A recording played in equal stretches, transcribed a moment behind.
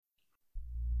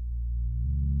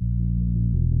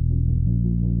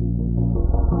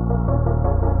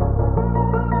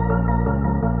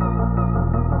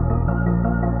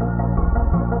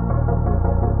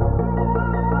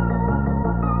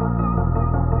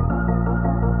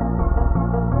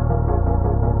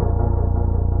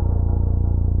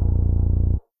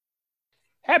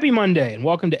Happy Monday, and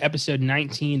welcome to episode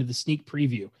 19 of the Sneak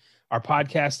Preview, our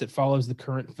podcast that follows the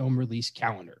current film release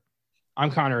calendar.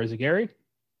 I'm Connor Izagari.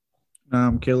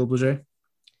 I'm Caleb Leger.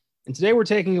 And today we're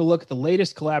taking a look at the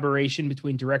latest collaboration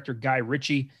between director Guy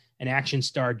Ritchie and action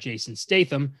star Jason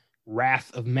Statham,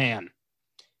 Wrath of Man.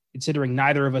 Considering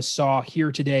neither of us saw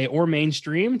Here Today or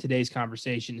Mainstream, today's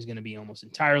conversation is going to be almost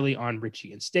entirely on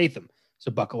Ritchie and Statham,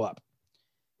 so buckle up.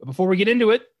 But before we get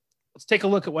into it, let's take a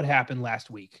look at what happened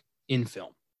last week in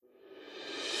film.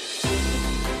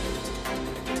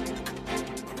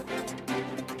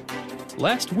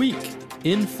 Last week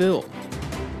in film.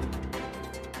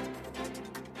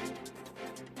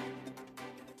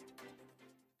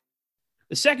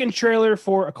 The second trailer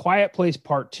for A Quiet Place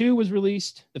Part 2 was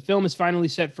released. The film is finally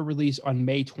set for release on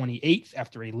May 28th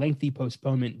after a lengthy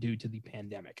postponement due to the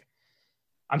pandemic.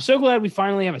 I'm so glad we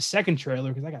finally have a second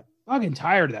trailer because I got fucking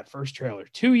tired of that first trailer.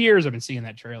 2 years I've been seeing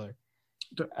that trailer.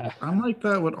 I'm like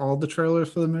that with all the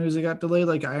trailers for the movies that got delayed.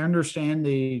 Like, I understand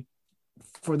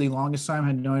for the longest time, I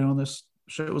had no idea when this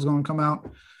shit was going to come out.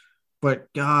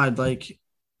 But God, like,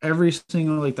 every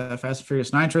single, like, that Fast and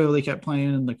Furious 9 trailer they kept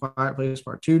playing and the Quiet Place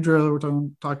Part 2 trailer we're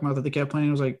talking about that they kept playing,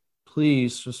 it was like,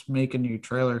 please just make a new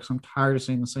trailer because I'm tired of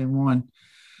seeing the same one.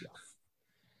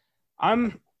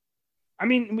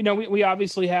 We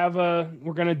obviously have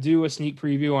we're going to do a sneak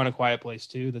preview on A Quiet Place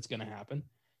 2. That's going to happen.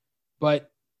 But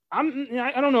I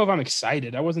don't know if I'm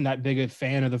excited. I wasn't that big a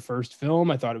fan of the first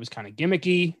film. I thought it was kind of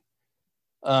gimmicky.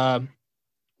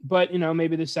 But,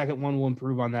 maybe the second one will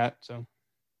improve on that. So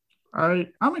I'm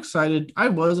excited. I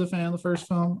was a fan of the first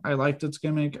film. I liked its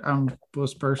gimmick. I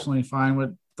was personally fine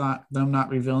with them not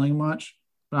revealing much.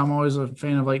 But I'm always a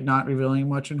fan of, like, not revealing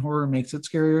much in horror. It makes it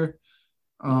scarier.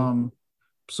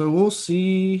 So we'll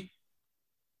see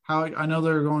how. I know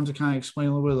they're going to kind of explain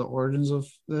a little bit of the origins of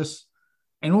this,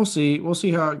 and we'll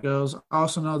see how it goes. I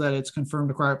also know that it's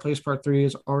confirmed A Quiet Place Part 3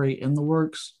 is already in the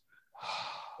works,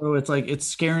 so it's like it's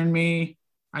scaring me.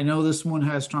 I know this one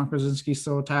has John Krasinski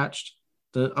still attached.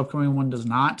 The upcoming one does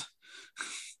not,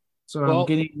 so I'm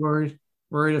getting worried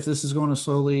if this is going to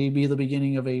slowly be the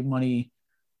beginning of a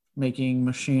money-making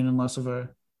machine and less of a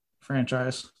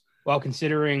franchise. Well,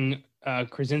 considering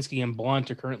Krasinski and Blunt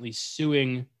are currently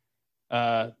suing,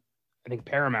 I think,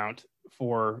 Paramount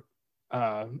for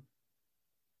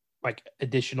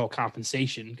additional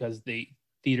compensation because the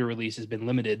theater release has been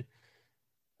limited.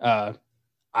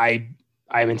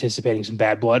 I'm anticipating some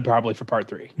bad blood probably for Part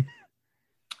 3.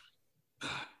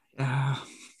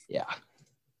 Yeah.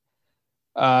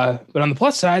 But on the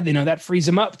plus side, that frees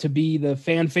them up to be the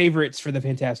fan favorites for the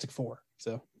Fantastic Four.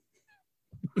 So.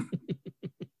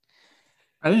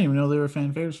 I didn't even know they were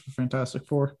fan favorites for Fantastic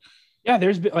Four. Yeah,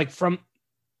 there's been from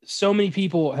so many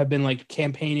people have been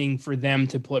campaigning for them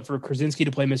to play, for Krasinski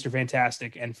to play Mr.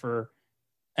 Fantastic and for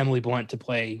Emily Blunt to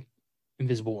play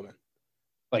Invisible Woman.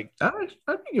 I'd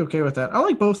be okay with that. I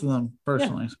like both of them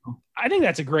personally. Yeah. So. I think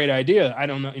that's a great idea. I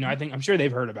don't know. I'm sure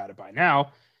they've heard about it by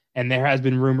now, and there has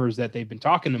been rumors that they've been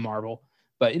talking to Marvel,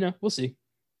 but we'll see.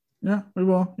 Yeah, we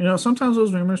will. Sometimes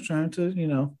those rumors turn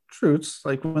into, truths.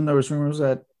 Like when there was rumors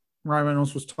that Ryan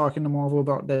Reynolds was talking to Marvel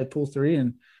about Deadpool 3,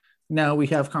 and now we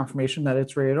have confirmation that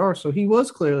it's rated R. So he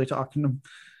was clearly talking to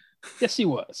Yes, he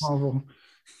was. Marvel.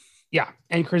 Yeah,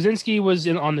 and Krasinski was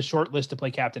on the short list to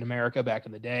play Captain America back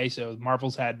in the day, so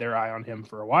Marvel's had their eye on him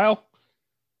for a while.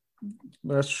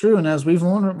 That's true, and as we've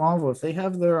learned at Marvel, if they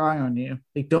have their eye on you,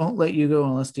 they don't let you go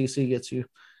unless DC gets you.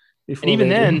 And even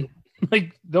then,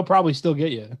 they'll probably still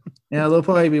get you. Yeah, they'll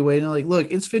probably be waiting. Look,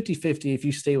 it's 50-50 if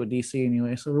you stay with DC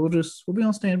anyway, so we'll be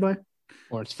on standby.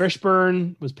 Lawrence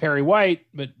Fishburne was Perry White,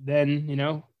 but then,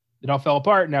 it all fell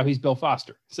apart. Now he's Bill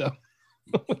Foster. So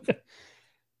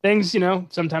things,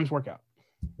 sometimes work out.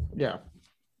 Yeah.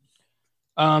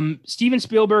 Steven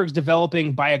Spielberg's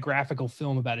developing biographical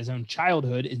film about his own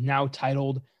childhood is now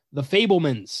titled The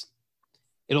Fabelmans.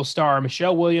 It'll star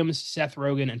Michelle Williams, Seth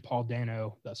Rogen, and Paul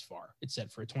Dano thus far. It's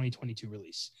set for a 2022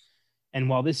 release. And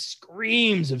while this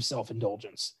screams of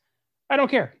self-indulgence, I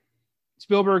don't care.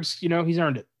 Spielberg's, he's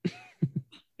earned it.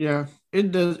 Yeah,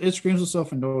 it does. It screams of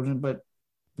self-indulgent, but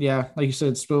yeah, like you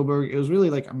said, Spielberg, it was really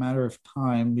a matter of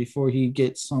time before he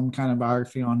gets some kind of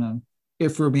biography on him,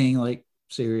 if we're being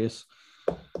serious.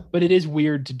 But it is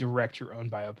weird to direct your own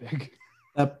biopic.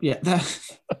 That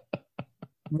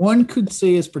one could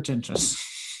say is pretentious.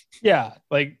 Yeah,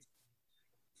 is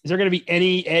there going to be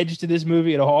any edge to this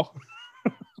movie at all?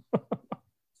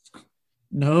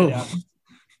 No.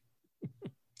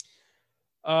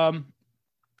 Yeah.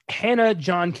 Hannah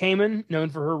John Kamen, known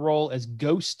for her role as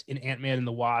Ghost in Ant-Man and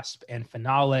the Wasp and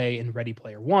Finale in Ready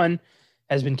Player One,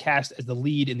 has been cast as the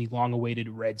lead in the long-awaited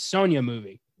Red Sonja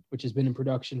movie. which has been in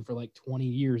production for like 20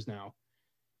 years now.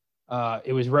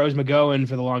 It was Rose McGowan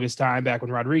for the longest time back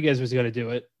when Rodriguez was going to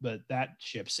do it, but that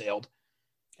ship sailed.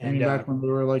 And back when they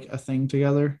were like a thing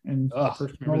together in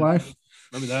personal life.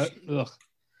 Remember that? Ugh.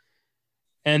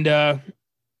 And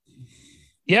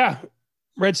yeah,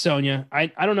 Red Sonja. I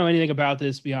don't know anything about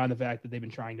this beyond the fact that they've been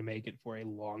trying to make it for a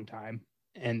long time,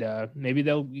 and maybe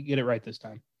they'll get it right this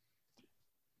time.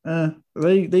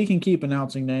 They can keep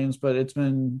announcing names, but it's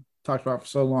been talked about for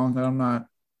so long that I'm not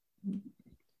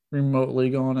remotely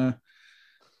going to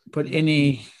put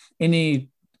anything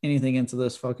into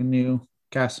this fucking new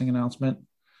casting announcement.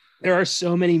 There are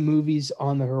so many movies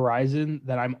on the horizon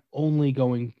that I'm only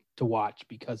going to watch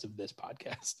because of this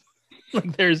podcast.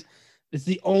 Like it's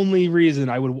the only reason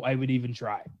I would even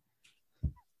try.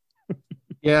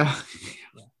 Yeah.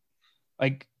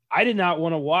 Like I did not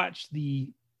want to watch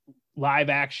the live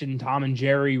action Tom and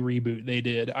Jerry reboot they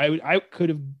did. I could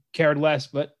have cared less,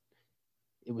 but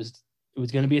it was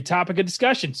going to be a topic of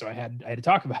discussion, so I had to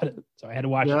talk about it. So I had to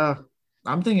watch it. Yeah.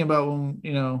 I'm thinking about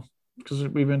when, because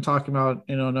we've been talking about,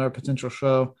 another potential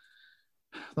show,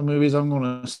 the movies I'm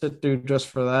going to sit through just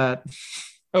for that.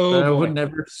 Oh, I would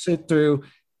never sit through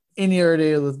any other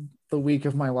day of the week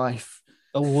of my life.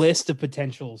 The list of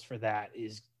potentials for that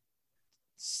is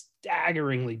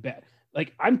staggeringly bad.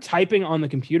 Like I'm typing on the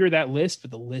computer that list,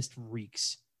 but the list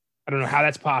reeks. I don't know how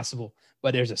that's possible,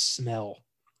 but there's a smell.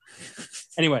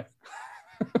 Anyway.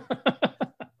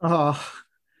 Oh,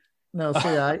 no,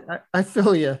 see, I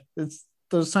feel you. It's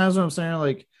those times when I'm saying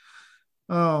like,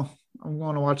 oh, I'm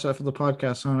going to watch that for the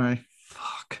podcast, aren't I?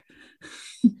 Fuck.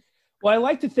 Well, I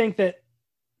like to think that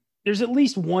there's at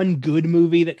least one good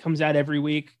movie that comes out every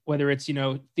week, whether it's,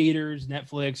 theaters,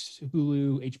 Netflix,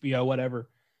 Hulu, HBO, whatever.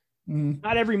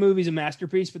 Not every movie is a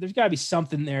masterpiece, but there's got to be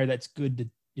something there that's good to,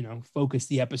 focus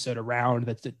the episode around.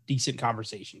 That's a decent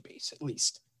conversation piece, at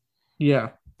least. Yeah.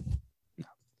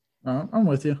 I'm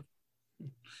with you.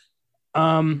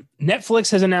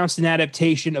 Netflix has announced an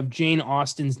adaptation of Jane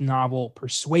Austen's novel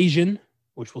Persuasion,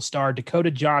 which will star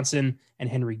Dakota Johnson and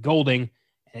Henry Golding,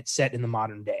 and it's set in the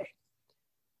modern day.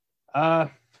 I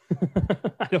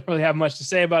don't really have much to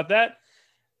say about that.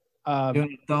 Give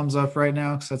me a thumbs up right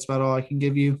now because that's about all I can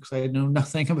give you because I know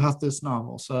nothing about this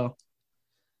novel. So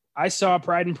I saw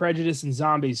Pride and Prejudice and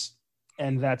Zombies,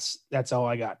 and that's all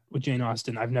I got with Jane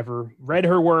Austen. I've never read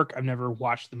her work. I've never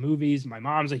watched the movies. My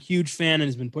mom's a huge fan and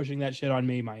has been pushing that shit on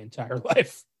me my entire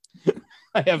life.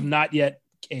 I have not yet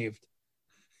caved.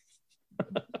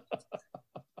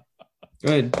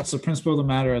 Good. That's the principle of the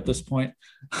matter at this point.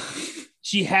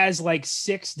 She has like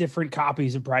 6 different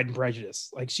copies of Pride and Prejudice.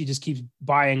 Like she just keeps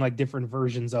buying like different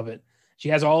versions of it. She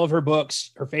has all of her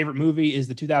books. Her favorite movie is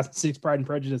the 2006 Pride and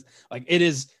Prejudice. Like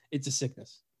it's a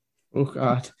sickness. Oh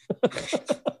God.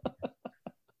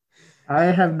 I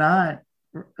have not.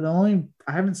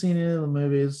 I haven't seen any of the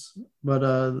movies,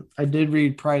 but I did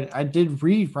read Pride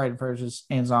and Prejudice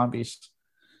and Zombies.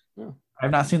 Oh.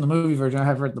 I've not seen the movie version. I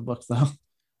have read the book though.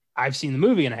 I've seen the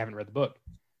movie and I haven't read the book.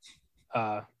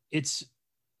 I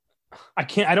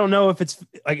don't know if it's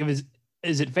like,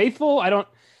 is it faithful? I don't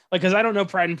like, cause I don't know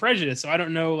Pride and Prejudice. So I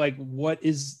don't know like,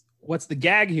 what's the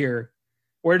gag here?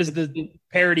 Where does the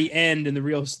parody end and the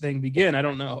real thing begin? I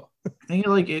don't know. I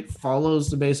think it follows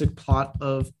the basic plot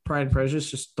of Pride and Prejudice,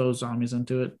 just throws zombies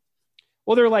into it.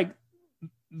 Well, they're like,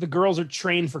 the girls are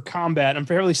trained for combat. I'm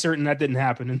fairly certain that didn't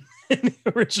happen in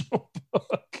the original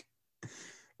book.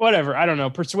 Whatever. I don't know.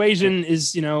 Persuasion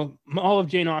is, all of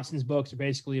Jane Austen's books are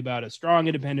basically about a strong,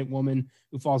 independent woman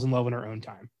who falls in love in her own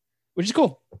time, which is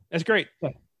cool. That's great. Yeah.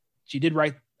 She did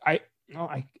write. I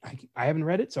haven't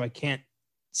read it, so I can't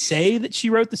say that she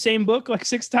wrote the same book like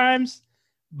 6 times,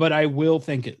 but I will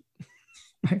think it.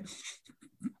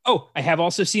 Oh, I have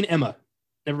also seen Emma.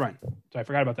 Never mind. So I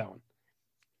forgot about that one.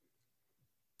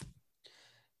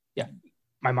 Yeah.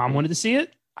 My mom wanted to see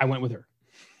it. I went with her.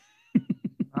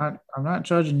 I'm not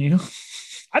judging you.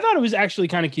 I thought it was actually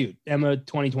kind of cute. Emma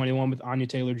 2021 with Anya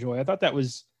Taylor-Joy. I thought that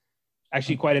was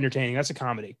actually quite entertaining. That's a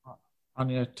comedy.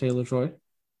 Anya Taylor-Joy?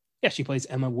 Yeah, she plays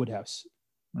Emma Woodhouse.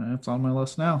 That's on my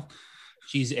list now.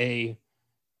 She's a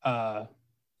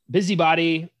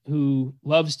busybody who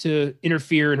loves to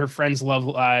interfere in her friends' love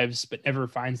lives, but never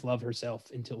finds love herself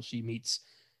until she meets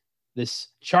this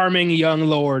charming young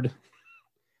lord.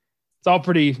 It's all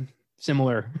pretty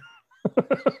similar.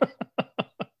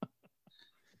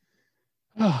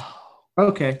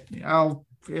 Okay. I'll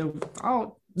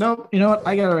nope. You know what?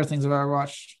 I got other things I've ever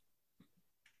watched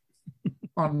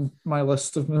on my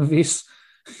list of movies.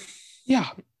 Yeah.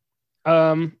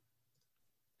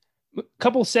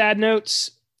 Couple sad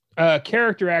notes.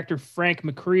 Character actor Frank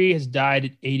McCree has died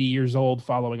at 80 years old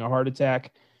following a heart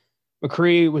attack.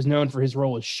 McCree was known for his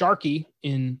role as Sharky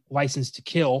in License to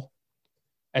Kill,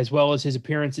 as well as his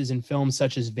appearances in films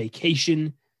such as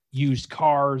Vacation, Used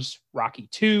Cars, Rocky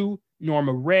II,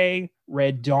 Norma Ray,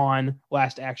 Red Dawn,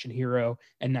 Last Action Hero,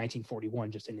 and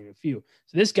 1941, just to name a few.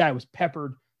 So this guy was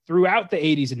peppered throughout the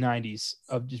 80s and 90s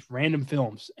of just random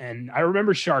films. And I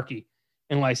remember Sharky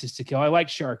in License to Kill. I like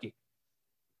Sharky.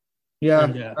 Yeah,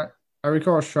 And, I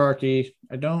recall Sharky.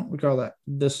 I don't recall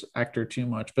this actor too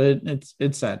much, but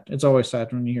it's sad. It's always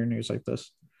sad when you hear news like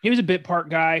this. he was a bit part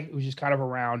guy who was just kind of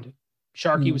around.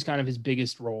 Sharky was kind of his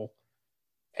biggest role.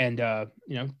 And,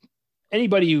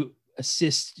 anybody who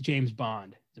assists James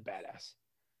Bond is a badass.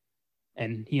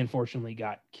 And he unfortunately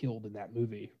got killed in that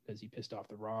movie because he pissed off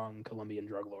the wrong Colombian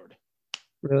drug lord.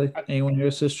 Really? Anyone who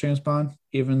assists James Bond?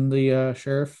 Even the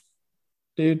sheriff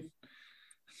dude?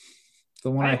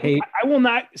 The one I hate. I will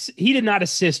not. He did not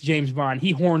assist James Bond.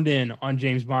 He horned in on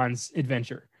James Bond's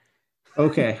adventure.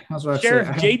 Okay. I was about Sheriff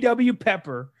to say, J.W.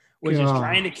 Pepper was just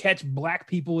trying to catch black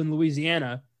people in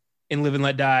Louisiana in Live and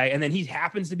Let Die. And then he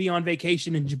happens to be on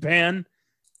vacation in Japan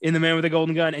in The Man with the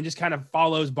Golden Gun and just kind of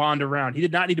follows Bond around. He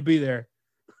did not need to be there.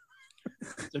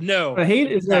 So no. What I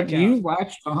hate is that you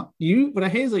latched on. What I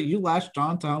hate is that you latched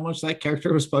on to how much that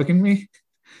character was bugging me.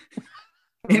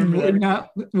 And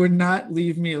would not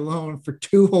leave me alone for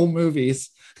 2 whole movies.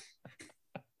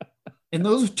 And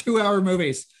those are 2-hour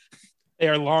movies. They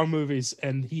are long movies,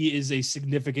 and he is a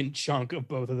significant chunk of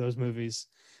both of those movies.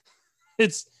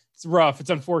 It's rough.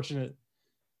 It's unfortunate.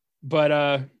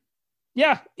 But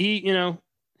yeah, he,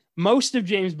 most of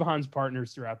James Bond's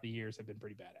partners throughout the years have been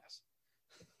pretty badass.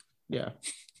 Yeah.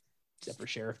 Except for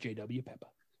Sheriff J.W. Pepper.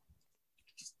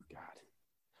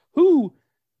 God.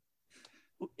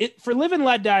 For Live and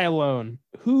Let Die Alone,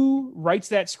 who writes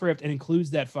that script and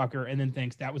includes that fucker and then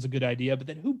thinks that was a good idea, but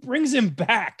then who brings him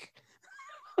back?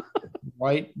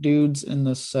 White dudes in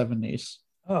the 70s.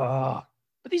 Oh,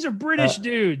 but these are British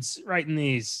dudes writing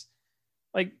these.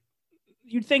 Like,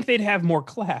 you'd think they'd have more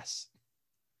class.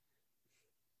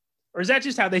 Or is that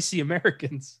just how they see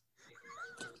Americans?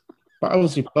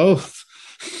 Probably both.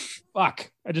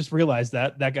 Fuck. I just realized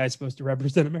that guy's supposed to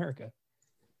represent America.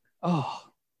 Oh.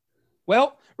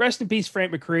 Well, rest in peace,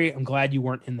 Frank McCree. I'm glad you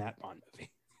weren't in that Bond movie.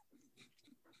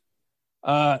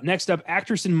 Next up,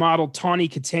 actress and model Tawny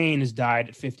Kitaen has died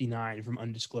at 59 from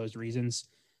undisclosed reasons.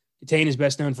 Kitaen is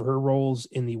best known for her roles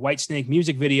in the Whitesnake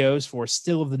music videos for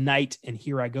Still of the Night and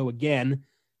Here I Go Again,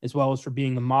 as well as for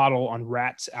being the model on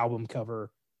Rat's album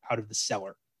cover Out of the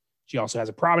Cellar. She also has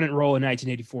a prominent role in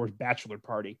 1984's Bachelor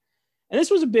Party. And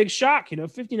this was a big shock.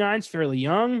 59 is fairly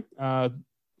young.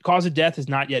 Cause of death has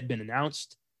not yet been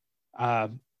announced. I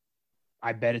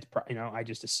bet it's, I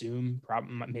just assume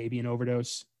maybe an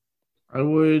overdose. I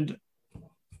would,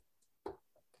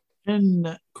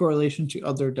 in correlation to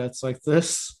other deaths like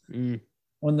this,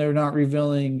 when they're not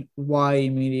revealing why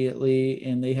immediately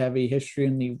and they have a history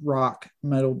in the rock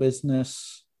metal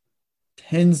business,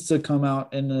 tends to come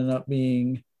out and end up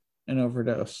being an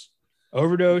overdose.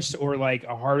 Overdose or like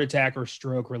a heart attack or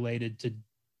stroke related to,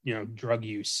 drug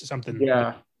use, something.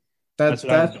 Yeah. That's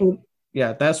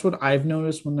what I've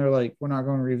noticed when they're like, we're not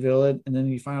going to reveal it. And then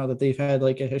you find out that they've had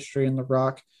like a history in the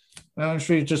rock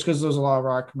industry just because there's a lot of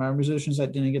rock musicians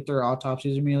that didn't get their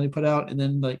autopsies immediately put out. And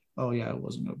then like, oh yeah, it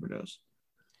was an overdose.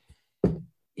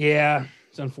 Yeah,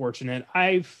 it's unfortunate.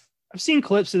 I've seen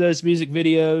clips of those music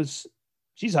videos.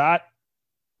 She's hot.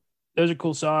 Those are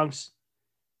cool songs.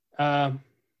 Here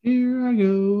I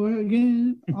go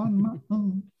again on my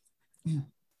own. Yeah.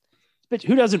 But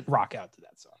who doesn't rock out to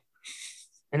that song?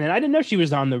 And then I didn't know she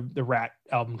was on the Rat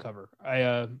album cover.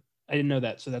 I didn't know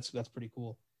that, so that's pretty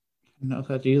cool. I don't know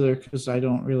that either because I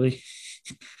don't really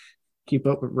keep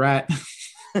up with Rat.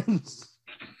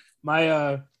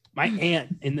 My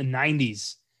aunt in the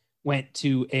 90s went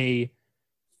to a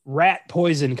Rat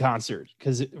Poison concert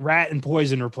because Rat and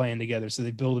Poison were playing together, so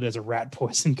they billed it as a Rat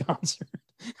Poison concert.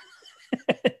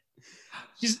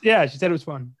 She said it was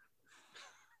fun.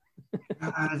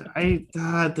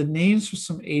 God, the names for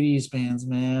some 80s bands,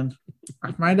 man.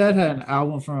 My dad had an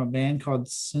album from a band called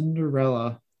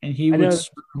Cinderella, and he would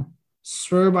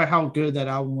swear by how good that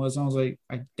album was. I was like,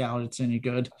 I doubt it's any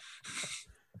good.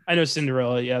 I know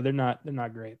Cinderella. Yeah, they're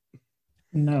not great.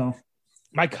 No.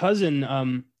 My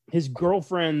cousin, his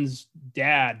girlfriend's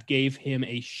dad gave him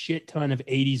a shit ton of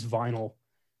 80s vinyl,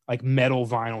 like metal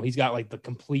vinyl. He's got like the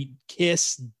complete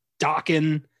Kiss,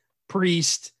 Dokken,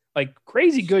 Priest, like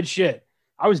crazy good shit.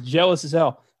 I was jealous as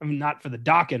hell. I mean, not for the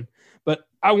Dokken, but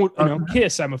I would,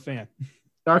 Kiss, I'm a fan.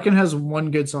 Dokken has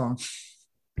one good song.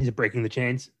 Is it Breaking the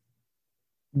Chains?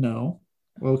 No.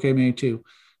 Well, okay, maybe two.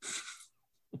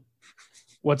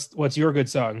 What's your good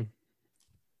song?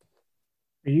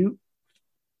 Are you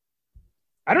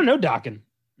I don't know Dokken.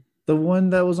 the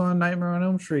one that was on Nightmare on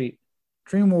Elm Street?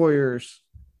 Dream Warriors.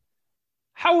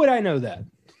 How would I know that?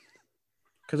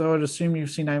 Because I would assume you've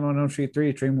seen Nightmare on Elm Street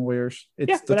 3, Dream Warriors. It's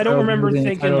Yeah, the but I don't title of the remember movie and the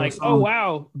thinking title of like, the oh song.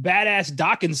 wow, badass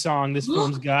Dokken song this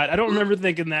film's got. I don't remember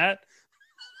thinking that.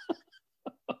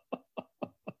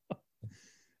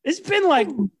 It's been like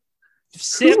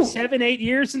 6, 7, 8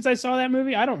 years since I saw that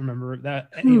movie. I don't remember that.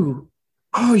 Who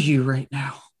are you right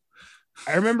now?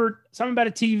 I remember something about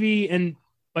a TV and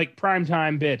like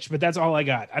primetime bitch, but that's all I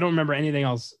got. I don't remember anything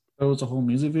else. There was a whole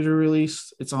music video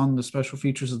released. It's on the special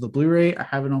features of the Blu-ray. I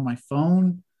have it on my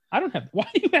phone. I don't have. Why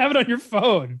do you have it on your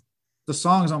phone? The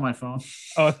song's on my phone.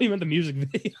 Oh, I think you meant the music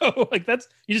video. Like that's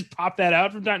you just pop that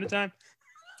out from time to time.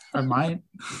 I might.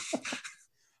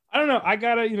 I don't know. I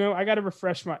gotta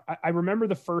refresh my. I remember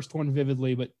the first one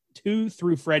vividly, but 2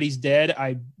 through Freddy's Dead,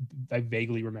 I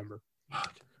vaguely remember.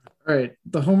 All right.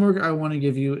 The homework I want to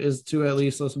give you is to at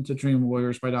least listen to Dream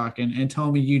Warriors by Dokken and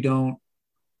tell me you don't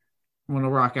want to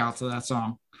rock out to that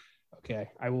song. Okay,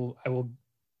 I will.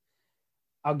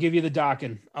 I'll give you the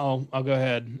Dokken. I'll go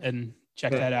ahead and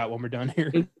check that out when we're done here.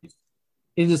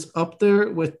 It is up there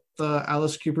with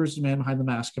Alice Cooper's The Man Behind the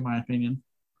Mask, in my opinion.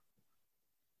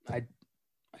 I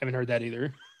haven't heard that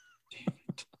either.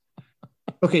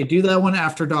 Okay, do that one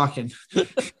after Dokken.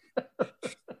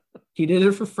 He did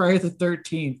it for Friday the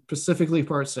 13th, specifically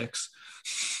Part 6.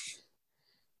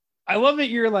 I love that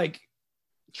you're like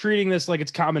treating this like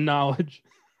it's common knowledge.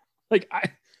 Like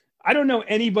I don't know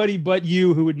anybody but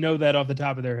you who would know that off the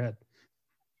top of their head.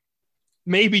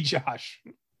 Maybe Josh.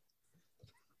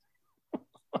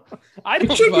 I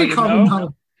don't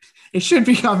know. It should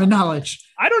be common knowledge.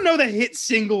 I don't know the hit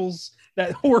singles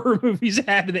that horror movies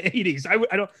had in the 80s. I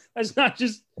don't. That's not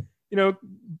just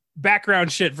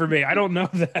background shit for me. I don't know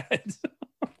that.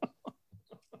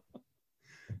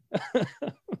 Oh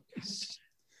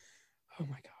my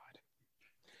god.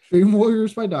 Dream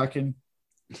Warriors by Dokken.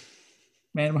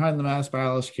 Man Behind the Mask by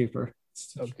Alice Cooper.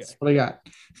 Okay. That's what I got.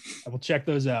 I will check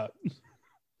those out.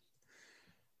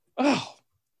 Oh,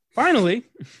 finally.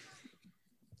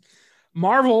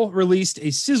 Marvel released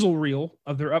a sizzle reel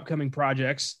of their upcoming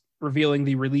projects, revealing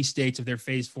the release dates of their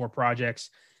Phase 4 projects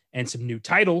and some new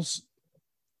titles.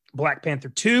 Black Panther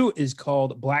 2 is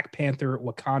called Black Panther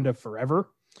Wakanda Forever,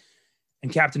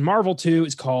 and Captain Marvel 2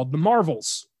 is called The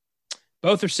Marvels.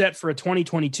 Both are set for a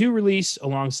 2022 release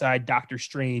alongside Doctor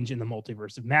Strange in the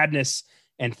Multiverse of Madness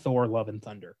and Thor Love and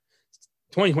Thunder.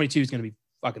 2022 is going to be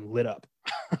fucking lit up.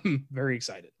 I'm very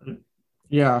excited.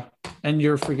 Yeah, and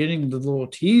you're forgetting the little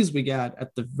tease we got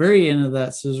at the very end of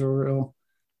that sizzle reel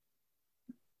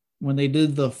when they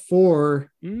did the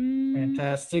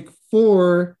Fantastic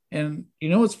Four. And you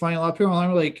know what's funny? A lot of people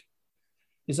online were like,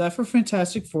 is that for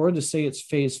Fantastic Four to say it's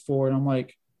Phase 4? And I'm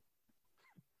like,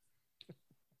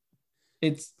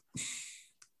 it's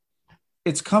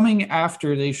coming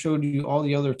after they showed you all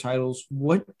the other titles.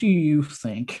 What do you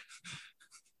think?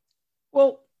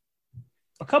 Well,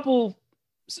 a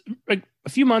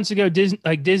few months ago,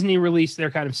 Disney released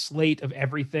their kind of slate of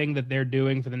everything that they're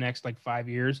doing for the next 5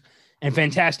 years, and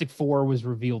Fantastic Four was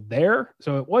revealed there.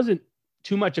 So it wasn't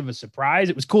too much of a surprise.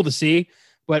 It was cool to see,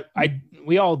 but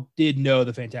we all did know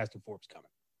the Fantastic Four was coming.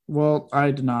 Well, I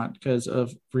did not because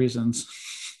of reasons.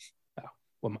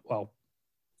 Oh,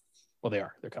 well, they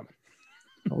are. They're coming.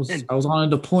 I was on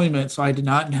a deployment, so I did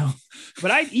not know.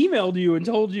 But I emailed you and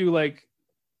told you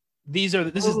this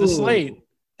is the slate.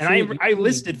 And I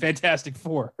listed Fantastic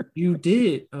Four. You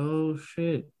did? Oh,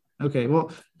 shit. Okay,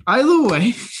 well, either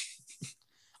way.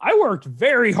 I worked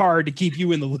very hard to keep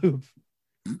you in the loop.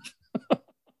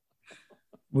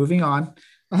 Moving on.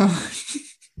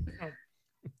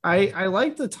 I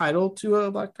like the title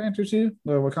to Black Panther 2,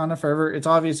 Wakanda Forever. It's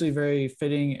obviously very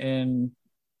fitting in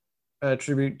a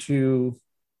tribute to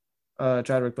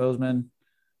Chadwick Boseman.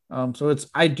 So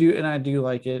I do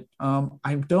like it.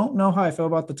 I don't know how I feel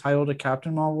about the title to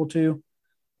Captain Marvel 2.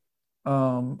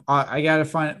 I gotta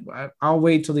find. I'll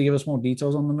wait till they give us more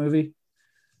details on the movie.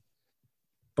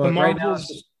 But right now,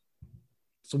 it's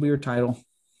a weird title.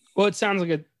 Well, it sounds like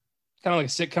kind of like a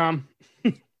sitcom.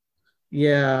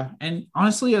 Yeah, and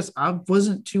honestly, I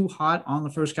wasn't too hot on the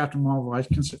first Captain Marvel. I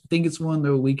think it's one of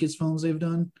the weakest films they've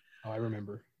done. Oh, I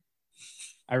remember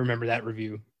that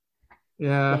review.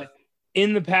 Yeah. But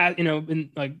in the past,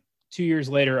 in 2 years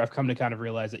later, I've come to kind of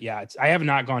realize that, I have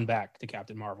not gone back to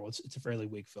Captain Marvel. It's a fairly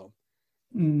weak film.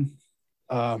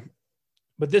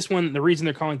 But this one, the reason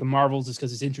they're calling it the Marvels is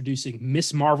because it's introducing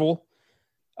Miss Marvel,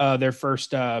 their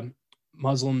first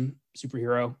Muslim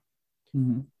superhero.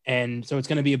 Mhm. And so it's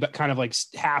going to be about kind of like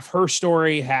half her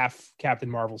story, half Captain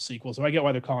Marvel sequel. So I get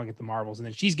why they're calling it the Marvels. And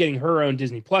then she's getting her own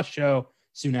Disney Plus show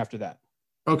soon after that.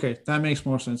 Okay, that makes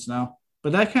more sense now.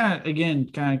 But that kind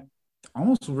of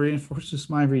almost reinforces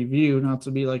my review, not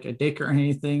to be like a dick or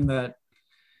anything, that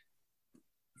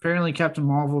apparently Captain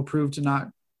Marvel proved to not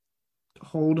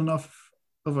hold enough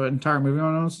of an entire movie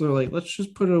on us. So they're like, let's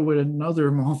just put it with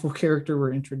another Marvel character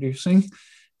we're introducing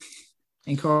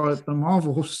and call it the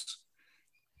Marvels.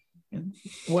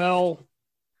 Well,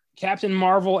 Captain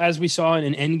Marvel, as we saw in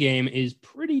an Endgame, is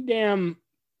pretty damn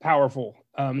powerful.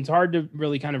 It's hard to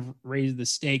really kind of raise the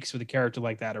stakes with a character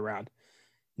like that around.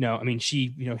 I mean,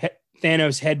 she,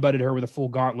 Thanos headbutted her with a full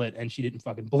gauntlet and she didn't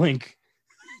fucking blink.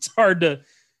 It's hard to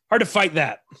fight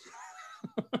that.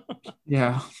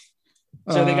 Yeah.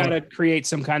 So they got to create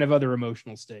some kind of other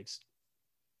emotional stakes.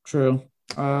 True.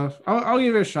 I'll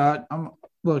give it a shot. I'm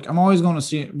always going to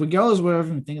see it. Regardless of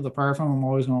whatever you think of the Power film, I'm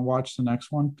always going to watch the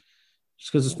next one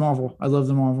just because it's Marvel. I love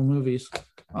the Marvel movies.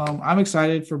 I'm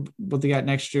excited for what they got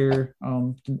next year.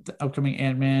 The upcoming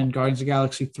Ant-Man, Guardians of the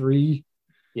Galaxy 3.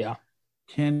 Yeah.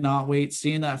 Cannot wait.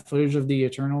 Seeing that footage of the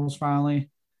Eternals finally.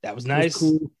 That was nice.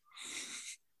 Cool.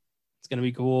 It's going to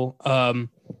be cool.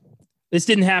 This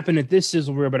didn't happen at this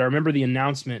sizzle reel, but I remember the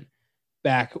announcement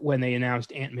back when they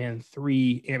announced Ant-Man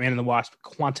 3, Ant-Man and the Wasp,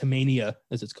 Quantumania,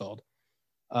 as it's called,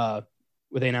 where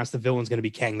they announced the villain's going to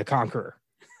be Kang the Conqueror.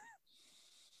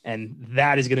 And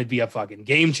that is going to be a fucking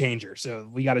game changer. So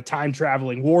we got a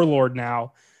time-traveling warlord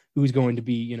now who's going to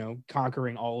be,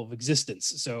 conquering all of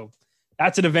existence. So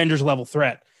that's an Avengers-level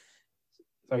threat.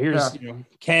 So here's,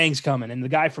 Kang's coming, and the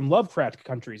guy from Lovecraft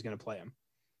Country is going to play him.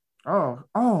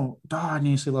 Oh, I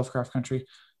need to see Lovecraft Country.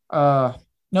 No,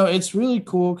 it's really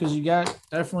cool because you got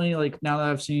definitely, like, now that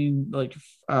I've seen like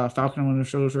Falcon and Winter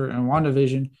Soldier and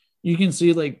WandaVision, you can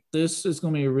see like this is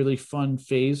going to be a really fun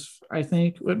phase, I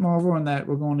think, with Marvel, and that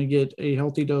we're going to get a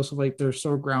healthy dose of like their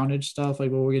so grounded stuff,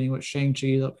 like what we're getting with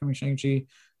Shang-Chi, the upcoming Shang-Chi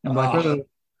and Black Widow.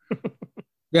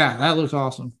 Yeah, that looks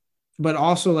awesome. But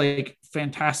also like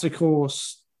fantastical,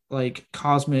 like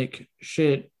cosmic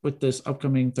shit with this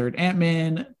upcoming third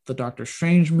Ant-Man, the Doctor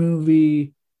Strange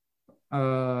movie,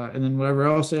 and then whatever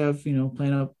else they have,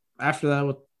 playing up after that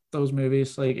with those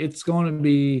movies. Like, it's going to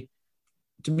be,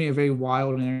 to me, a very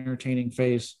wild and entertaining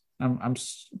phase. I'm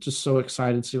just so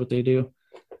excited to see what they do.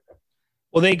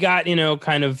 Well, they got,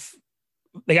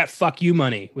 they got fuck you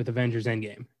money with Avengers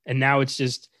Endgame. And now it's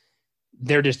just,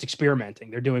 they're just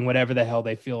experimenting. They're doing whatever the hell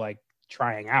they feel like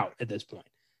trying out at this point.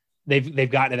 They've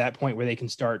gotten to that point where they can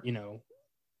start,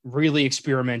 really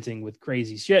experimenting with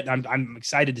crazy shit. I'm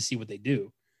excited to see what they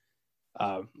do.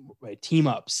 Team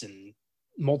ups and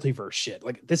multiverse shit.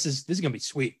 Like, this is gonna be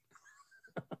sweet.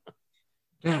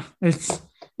 Yeah, it's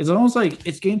almost like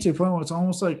it's getting to a point where it's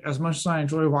almost like, as much as I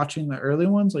enjoy watching the early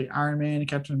ones like Iron Man and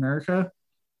Captain America,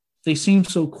 they seem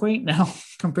so quaint now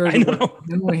compared to what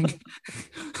they're doing.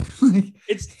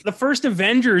 It's the first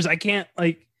Avengers. I can't,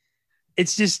 like,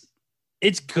 it's just,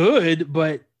 it's good,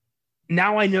 but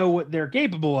now I know what they're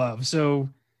capable of. So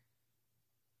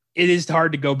it is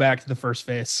hard to go back to the first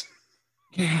phase.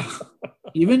 Yeah.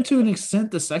 Even to an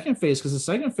extent, the second phase, because the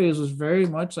second phase was very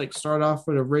much like start off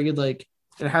with a rigid, like,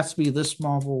 it has to be this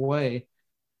Marvel way.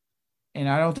 And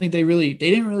I don't think they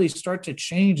didn't really start to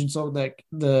change until that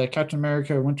the Captain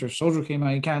America Winter Soldier came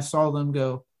out. You kind of saw them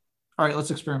go, all right,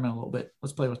 let's experiment a little bit.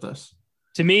 Let's play with this.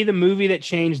 To me, the movie that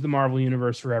changed the Marvel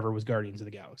Universe forever was Guardians of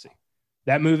the Galaxy.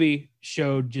 That movie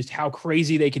showed just how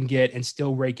crazy they can get and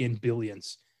still rake in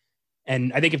billions.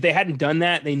 And I think if they hadn't done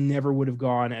that, they never would have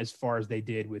gone as far as they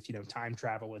did with, time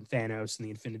travel and Thanos and the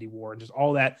Infinity War and just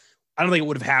all that. I don't think it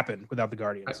would have happened without the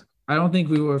Guardians. I don't think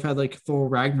we would have had like full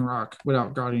Ragnarok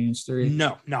without Guardians 3.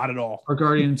 No, not at all. Or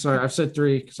Guardians, sorry, I've said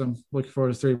 3 because I'm looking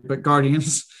forward to 3, but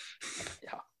Guardians.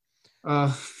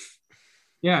 Yeah.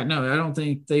 Yeah, no, I don't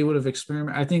think they would have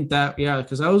experimented. I think that,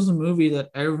 because that was the movie that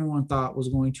everyone thought was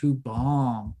going to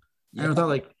bomb. Yeah. And I thought,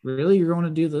 like, really? You're going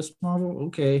to do this, Marvel?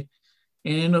 Okay.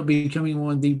 And it ended up becoming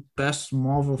one of the best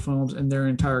Marvel films in their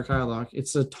entire catalog.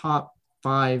 It's a top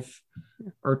 5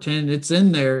 or 10. It's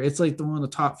in there. It's like one of the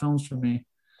top films for me.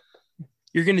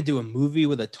 You're going to do a movie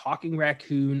with a talking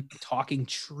raccoon, a talking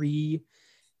tree,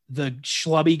 the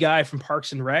schlubby guy from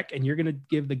Parks and Rec, and you're going to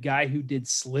give the guy who did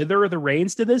Slither the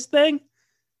reins to this thing?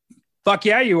 Fuck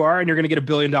yeah, you are. And you're going to get $1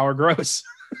 billion gross.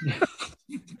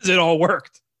 Because it all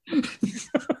worked.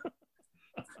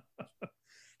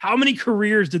 How many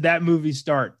careers did that movie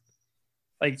start?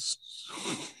 Like,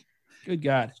 good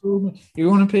God. You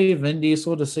want to pay Vin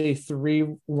Diesel to say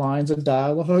 3 lines of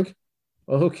dialogue?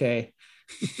 Okay.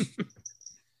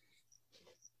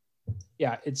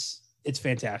 Yeah, it's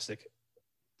fantastic.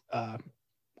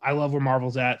 I love where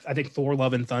Marvel's at. I think Thor: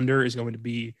 Love and Thunder is going to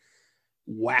be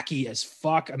wacky as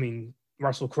fuck. I mean,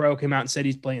 Russell Crowe came out and said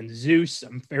he's playing Zeus.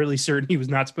 I'm fairly certain he was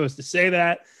not supposed to say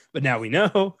that, but now we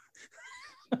know.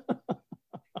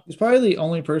 He's probably the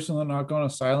only person they're not going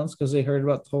to silence because they heard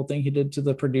about the whole thing he did to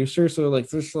the producer. So like,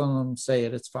 just let him say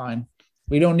it. It's fine.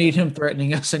 We don't need him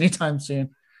threatening us anytime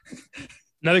soon.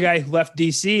 Another guy who left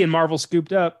DC and Marvel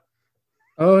scooped up.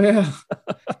 Oh yeah.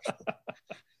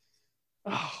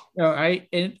 Oh. No, I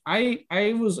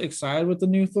was excited with the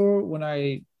new Thor when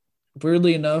I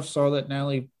weirdly enough saw that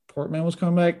Natalie Portman was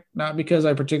coming back. Not because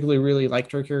I particularly really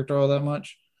liked her character all that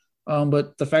much,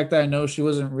 but the fact that I know she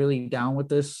wasn't really down with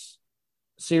this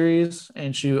series,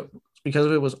 and she, because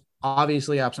of it, was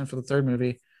obviously absent for the third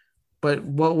movie. But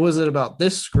what was it about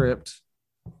this script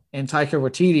and Taika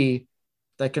Waititi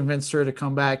that convinced her to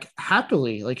come back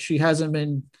happily? Like, she hasn't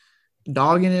been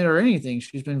dogging it or anything.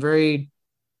 She's been very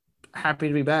happy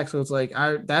to be back. So it's like,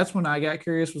 that's when I got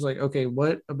curious, was like, okay,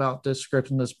 what about this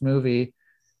script in this movie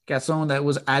got someone that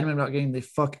was adamant about getting the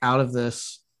fuck out of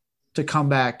this to come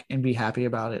back and be happy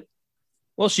about it?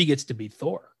 Well, she gets to be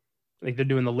Thor. Like, they're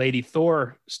doing the Lady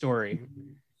Thor story.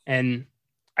 And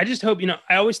I just hope,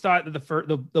 I always thought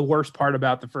that the worst part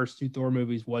about the first two Thor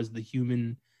movies was the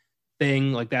human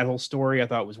thing. Like, that whole story I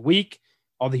thought was weak,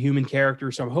 all the human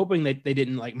characters. So I'm hoping that they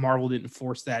didn't, like, Marvel didn't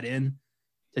force that in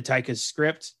to Taika's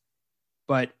script,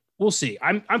 but we'll see.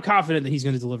 I'm confident that he's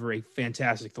going to deliver a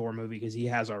fantastic Thor movie because he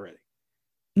has already.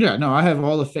 Yeah, no, I have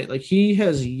all the faith. Like, he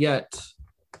has yet,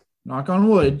 knock on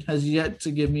wood, has yet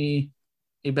to give me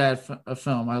a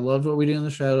film. I loved What We Do in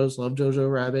the Shadows, love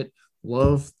Jojo Rabbit,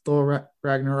 love Thor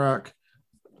Ragnarok.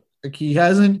 Like, he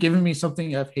hasn't given me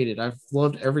something I've hated. I've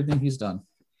loved everything he's done.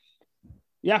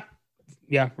 Yeah,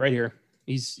 right here.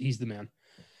 He's the man.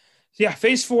 So yeah,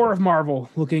 Phase 4 of Marvel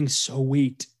looking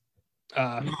sweet.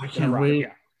 I can't wait.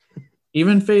 Yeah.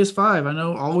 Even Phase 5. I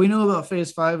know all we know about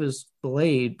Phase 5 is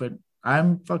Blade, but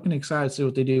I'm fucking excited to see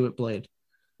what they do with Blade.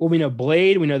 Well, we know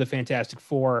Blade, we know the Fantastic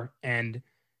Four, and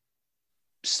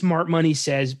smart money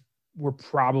says we're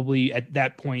probably at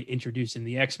that point introducing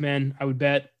the X-Men. I would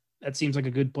bet that seems like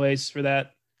a good place for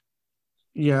that.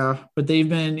 Yeah, but they've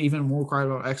been even more quiet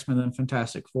about X-Men than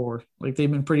Fantastic Four. Like,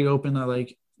 they've been pretty open that,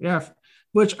 like, yeah,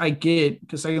 which I get,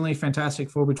 because secondly, Fantastic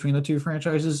Four between the two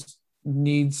franchises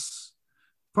needs,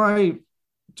 probably,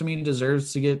 to me,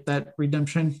 deserves to get that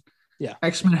redemption. Yeah.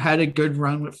 X-Men had a good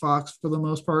run with Fox for the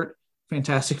most part.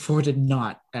 Fantastic Four did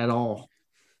not at all.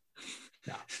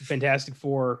 No, Fantastic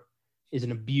Four is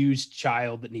an abused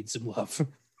child that needs some love.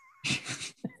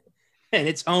 And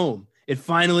it's home. It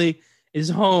finally is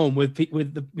home with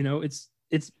the,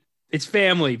 it's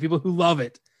family, people who love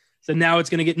it. So now it's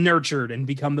going to get nurtured and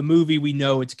become the movie we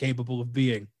know it's capable of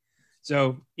being.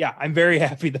 So yeah, I'm very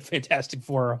happy the Fantastic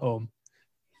Four are home.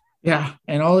 Yeah,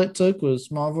 and all it took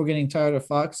was Marvel getting tired of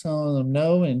Fox telling them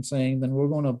no and saying, then we're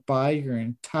going to buy your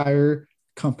entire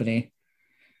company.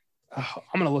 I'm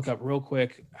going to look up real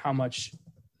quick how much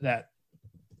that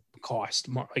cost.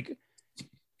 Like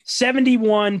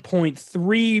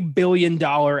 $71.3 billion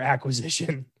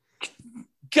acquisition.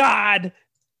 God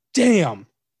damn.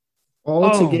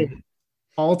 All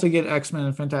to get X-Men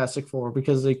and Fantastic Four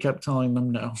because they kept telling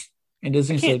them no. And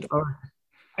Disney said, "Oh,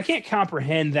 I can't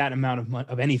comprehend that amount of money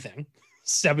of anything."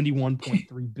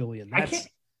 71.3 billion.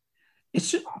 It's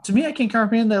just, to me, I can't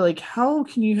comprehend that. Like, how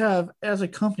can you have, as a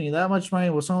company, that much money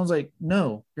when someone's like,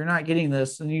 "No, you're not getting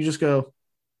this," and you just go,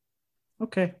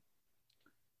 "Okay,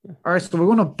 all right, so we're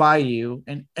going to buy you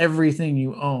and everything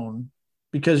you own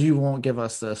because you won't give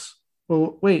us this."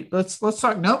 Well, wait, let's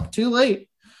talk. Nope, too late.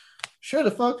 Should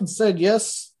have fucking said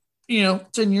yes,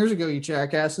 10 years ago, you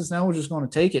jackasses. Now we're just going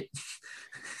to take it.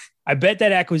 I bet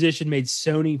that acquisition made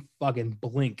Sony fucking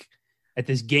blink at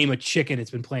this game of chicken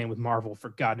it's been playing with Marvel for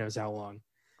God knows how long.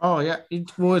 Oh, yeah.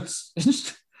 It's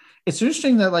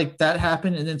interesting that, like, that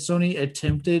happened and then Sony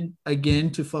attempted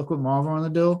again to fuck with Marvel on the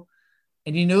deal.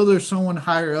 And there's someone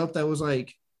higher up that was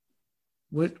like,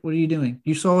 what are you doing?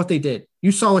 You saw what they did.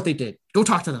 Go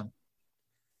talk to them.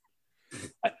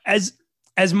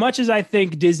 As much as I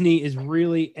think Disney is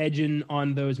really edging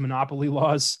on those monopoly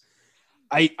laws,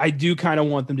 I do kind of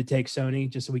want them to take Sony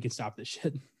just so we can stop this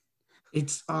shit.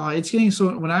 It's getting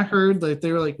so. When I heard that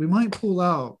they were like, we might pull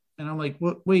out, and I'm like,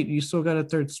 what? Wait, you still got a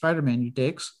third Spider-Man, you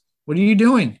dicks. What are you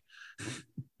doing?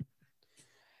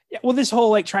 Yeah, well, this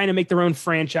whole like trying to make their own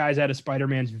franchise out of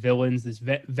Spider-Man's villains, this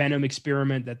Venom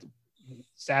experiment that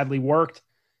sadly worked,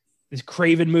 this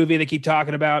Craven movie they keep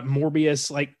talking about,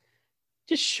 Morbius, like,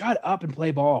 just shut up and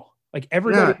play ball. Like,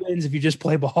 everybody wins if you just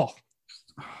play ball.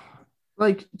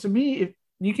 Like, to me,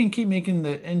 you can keep making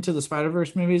the Into the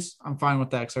Spider-Verse movies. I'm fine with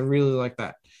that because I really like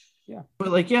that. Yeah. But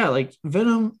like, yeah, like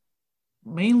Venom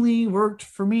mainly worked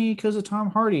for me because of Tom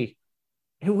Hardy.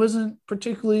 It wasn't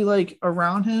particularly like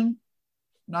around him,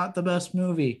 not the best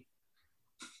movie.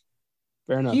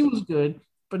 Fair enough. He was good,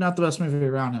 but not the best movie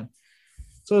around him.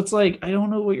 So it's like, I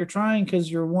don't know what you're trying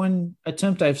because your one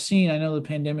attempt I've seen, I know the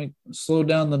pandemic slowed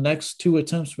down the next two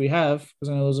attempts we have because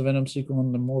I know there's a Venom sequel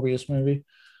and the Morbius movie.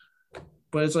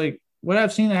 But it's like, what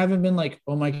I've seen, I haven't been like,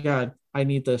 oh my God, I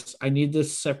need this. I need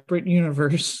this separate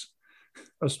universe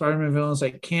of Spider-Man villains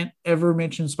that can't ever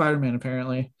mention Spider-Man,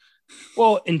 apparently.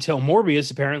 Well, until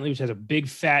Morbius apparently, which has a big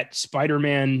fat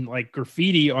Spider-Man like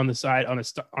graffiti on the side on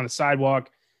a sidewalk,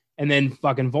 and then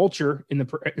fucking Vulture in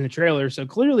the trailer. So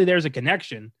clearly there's a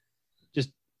connection.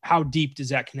 Just how deep does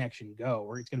that connection go?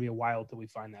 Or it's gonna be a while till we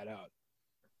find that out.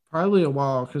 Probably a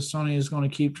while because Sony is going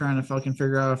to keep trying to fucking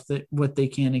figure out what they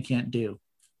can and can't do.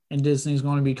 And Disney's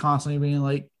going to be constantly being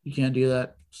like, you can't do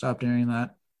that. Stop doing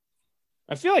that.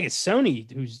 I feel like it's Sony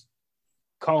who's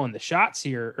calling the shots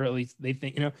here, or at least they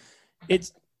think,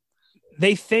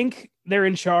 they think they're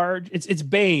in charge. It's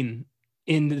Bane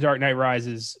in The Dark Knight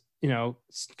Rises,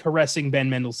 caressing Ben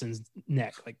Mendelsohn's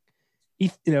neck. Like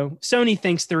Sony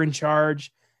thinks they're in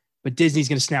charge, but Disney's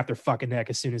going to snap their fucking neck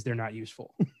as soon as they're not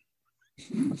useful.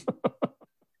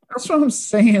 That's what I'm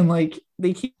saying. Like,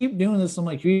 they keep doing this. I'm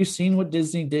like, you've seen what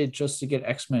Disney did just to get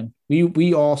X-Men.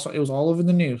 We all saw, it was all over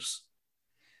the news.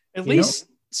 At least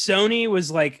Sony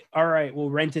was like, all right, we'll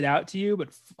rent it out to you. But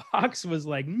Fox was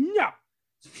like, no.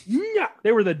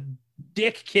 They were the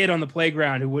dick kid on the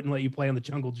playground who wouldn't let you play on the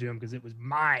jungle gym because it was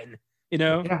mine,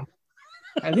 Yeah.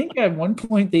 I think at one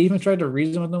point they even tried to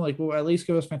reason with them, like, well, at least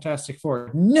give us Fantastic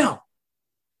Four. No.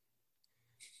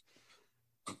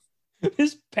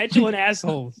 This petulant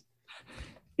assholes.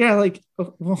 Yeah, like,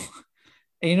 well,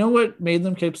 and you know what made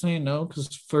them keep saying no?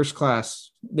 Because First Class.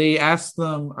 They asked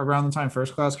them around the time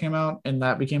First Class came out, and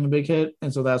that became a big hit.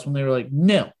 And so that's when they were like,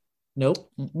 no, nope.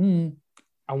 Mm-mm.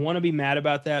 I want to be mad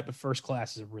about that, but First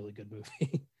Class is a really good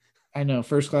movie. I know,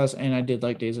 First Class, and I did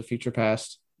like Days of Future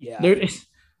Past. Yeah.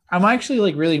 I'm actually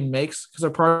like really mixed because a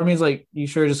part of me is like, you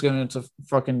sure just going into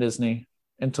fucking Disney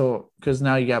because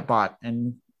now you got bought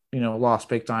and, lost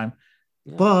big time.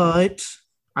 Yeah. But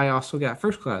I also got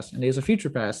First Class and Days of Future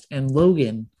Past and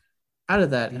Logan out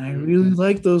of that. And I really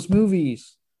like those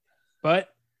movies. But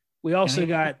we also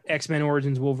got X-Men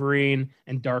Origins Wolverine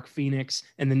and Dark Phoenix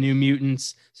and the New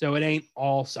Mutants. So it ain't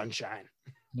all sunshine.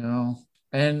 No.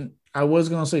 And I was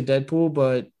going to say Deadpool,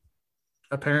 but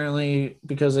apparently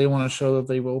because they want to show that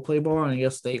they will play ball, and I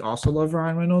guess they also love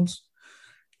Ryan Reynolds,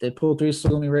 Deadpool 3 is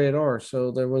still going to be rated R.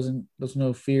 So there's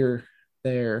no fear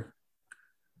there.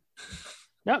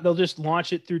 No, they'll just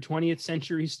launch it through 20th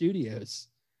Century Studios.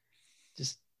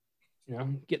 Just,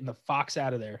 getting the Fox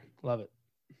out of there. Love it.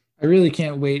 I really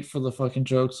can't wait for the fucking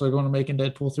jokes they're going to make in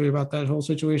Deadpool 3 about that whole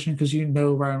situation because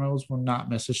Ryan Reynolds will not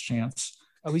miss his chance.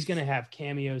 Oh, he's going to have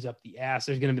cameos up the ass.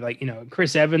 There's going to be like,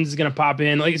 Chris Evans is going to pop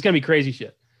in. Like, it's going to be crazy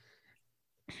shit.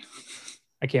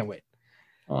 I can't wait.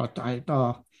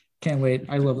 Can't wait.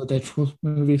 I love the Deadpool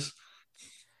movies.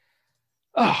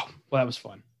 Oh, well, that was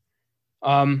fun.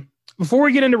 Before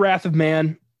we get into Wrath of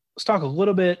Man, let's talk a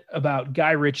little bit about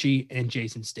Guy Ritchie and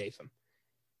Jason Statham.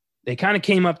 They kind of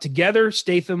came up together.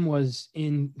 Statham was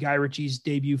in Guy Ritchie's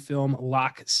debut film,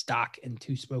 Lock, Stock, and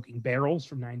Two Smoking Barrels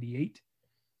from 98.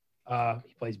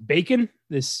 He plays Bacon,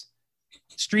 this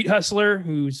street hustler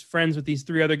who's friends with these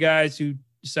three other guys who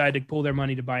decide to pull their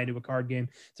money to buy into a card game.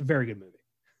 It's a very good movie.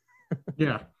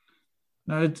 Yeah.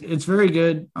 No, it's very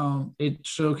good. It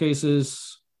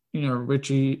showcases, Guy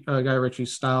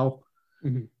Ritchie's style,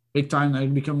 big time that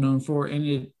I'd become known for.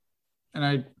 And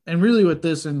really with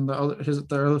this and the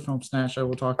other film Snatch I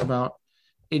will talk about,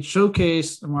 it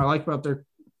showcased, and what I like about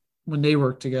when they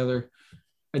work together,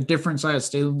 a different side of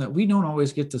Statham that we don't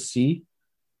always get to see.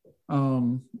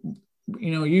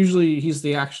 Usually he's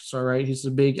the action star, right? He's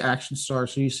the big action star.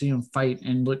 So you see him fight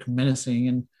and look menacing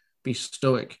and be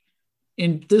stoic.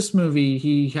 In this movie,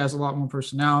 he has a lot more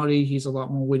personality. He's a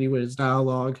lot more witty with his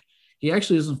dialogue. He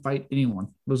actually doesn't fight anyone.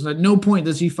 There's at no point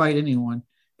does he fight anyone.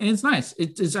 And it's nice.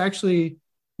 It's actually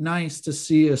nice to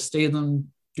see a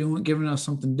Statham giving us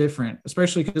something different,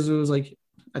 especially because it was like,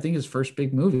 I think his first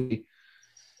big movie.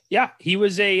 Yeah, he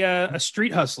was a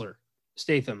street hustler,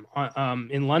 Statham,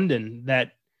 in London,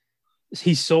 that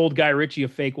he sold Guy Ritchie a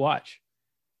fake watch.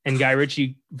 And Guy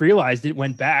Ritchie realized it,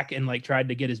 went back and tried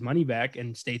to get his money back,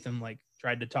 and Statham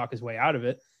tried to talk his way out of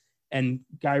it. And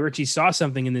Guy Ritchie saw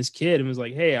something in this kid and was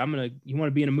like, "Hey, you want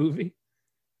to be in a movie?"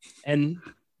 And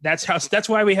that's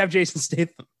why we have Jason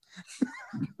Statham.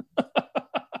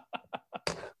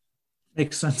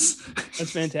 Makes sense.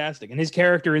 That's fantastic. And his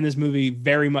character in this movie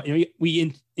very much,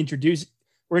 we're introduced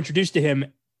to him,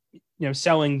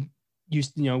 selling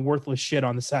worthless shit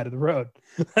on the side of the road.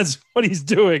 That's what he's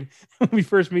doing when we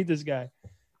first meet this guy.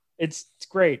 It's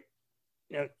great.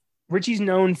 Ritchie's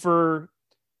known for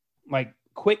like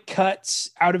quick cuts,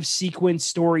 out of sequence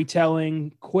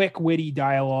storytelling, quick witty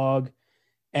dialogue,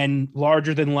 and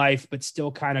larger than life, but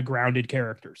still kind of grounded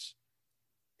characters.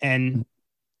 And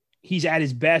he's at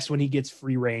his best when he gets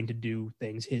free reign to do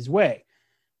things his way.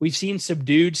 We've seen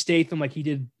subdued Statham, like he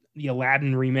did the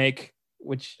Aladdin remake,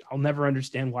 which I'll never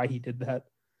understand why he did that.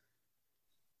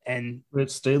 And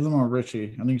Statham or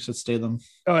Ritchie? I think you said Statham.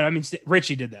 Oh, I mean,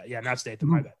 Ritchie did that. Yeah, not Statham.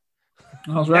 My bad.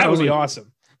 That would be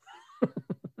awesome.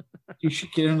 You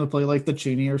should get him to play like the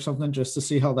genie or something just to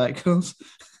see how that goes.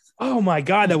 Oh my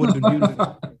God, that would have been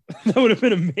beautiful. That would have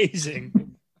been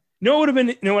amazing.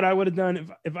 What I would have done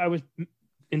if I was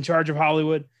in charge of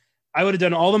Hollywood? I would have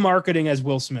done all the marketing as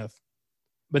Will Smith,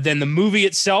 but then the movie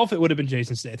itself, it would have been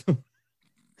Jason Statham.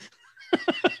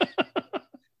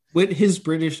 With his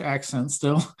British accent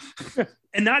still.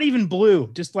 And not even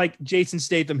blue, just like Jason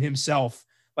Statham himself,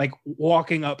 like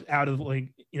walking up out of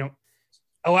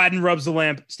Aladdin rubs the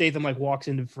lamp. Statham like walks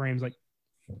into frames like,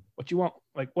 what you want?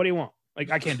 Like, what do you want?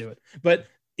 Like, I can't do it. But,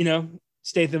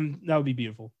 Statham, that would be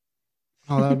beautiful.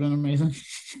 Oh, that would have been amazing.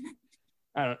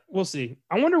 I don't know. We'll see.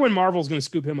 I wonder when Marvel's going to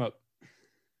scoop him up.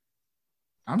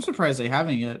 I'm surprised they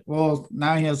haven't yet. Well,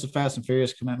 now he has the Fast and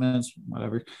Furious commitments,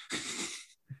 whatever.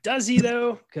 Does he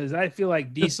though? Because I feel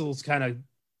like Diesel's kind of,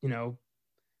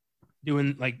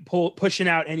 doing like pushing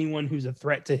out anyone who's a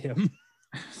threat to him.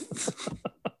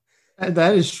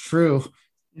 That is true.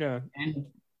 Yeah. And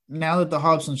now that the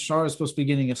Hobbs and Shaw is supposed to be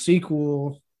getting a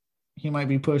sequel, he might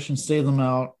be pushing Statham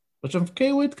out, which I'm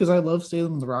okay with because I love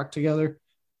Statham and The Rock together.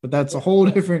 But that's a whole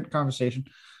different conversation.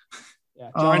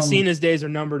 Yeah, John Cena's days are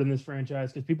numbered in this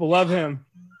franchise because people love him.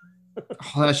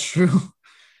 Oh, that's true.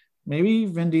 Maybe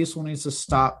Vin Diesel needs to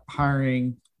stop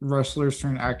hiring wrestlers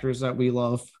turned actors that we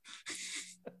love.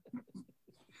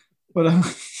 But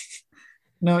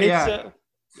no, Guy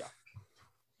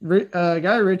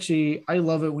Ritchie, I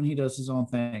love it when he does his own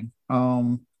thing.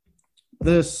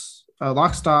 This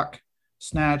Lock, Stock,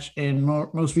 Snatch, and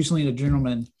most recently The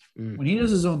Gentleman. When he does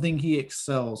his own thing, he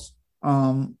excels.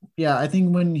 I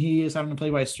think when he is having to play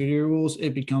by studio rules,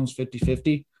 it becomes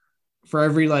 50-50. For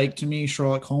every, to me,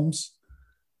 Sherlock Holmes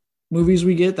movies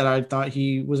we get that I thought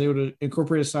he was able to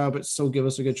incorporate a style but still give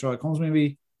us a good Sherlock Holmes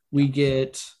movie, we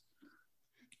get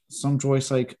some choice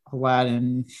like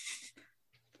Aladdin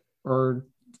or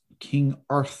King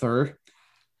Arthur.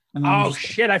 And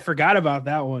I forgot about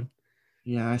that one.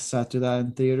 Yeah, I sat through that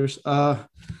in theaters.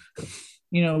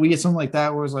 We get something like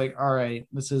that where it's like, all right,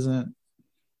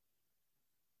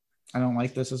 I don't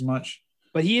like this as much.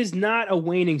 But he is not a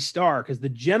waning star because The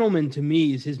Gentleman to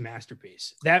me is his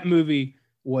masterpiece. That movie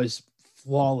was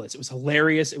flawless. It was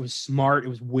hilarious. It was smart. It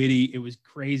was witty. It was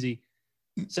crazy.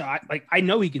 So I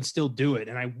know he can still do it.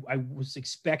 And I was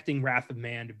expecting Wrath of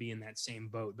Man to be in that same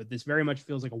boat, but this very much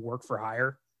feels like a work for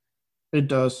hire. It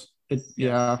does. It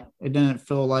didn't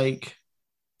feel like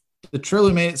the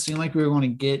trailer made it seem like we were going to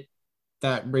get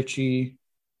that Ritchie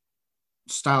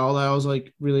style that I was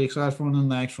like really excited for, and then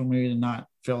the actual movie did not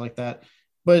feel like that.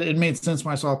 But it made sense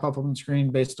when I saw it pop up on the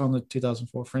screen based on the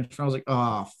 2004 French. I was like,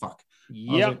 oh fuck.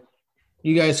 Yep. Like,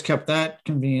 you guys kept that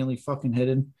conveniently fucking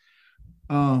hidden.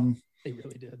 They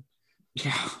really did.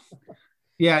 Yeah.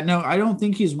 Yeah, no, I don't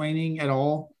think he's waning at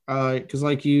all. Because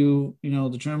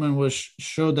The Gentleman was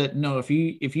showed that no, if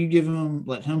you give him,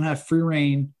 let him have free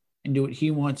reign and do what he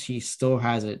wants, he still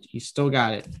has it. He still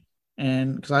got it.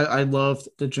 And because I loved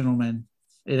The Gentleman,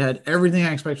 it had everything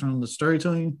I expect from him. The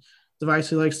storytelling device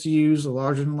he likes to use, the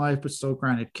larger than life but still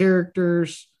grounded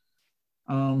characters.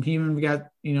 He even got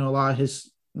a lot of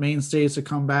his mainstays to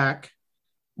come back,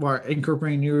 while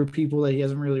incorporating newer people that he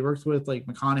hasn't really worked with, like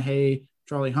McConaughey,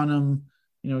 Charlie Hunnam.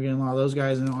 Getting a lot of those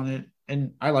guys in on it,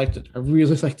 and I liked it. I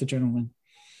really liked The Gentleman.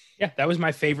 Yeah, that was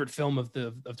my favorite film of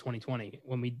 2020.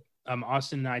 When we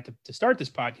Austin and I to start this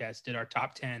podcast did our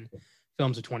top 10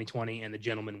 films of 2020, and The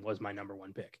Gentleman was my number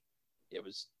one pick. It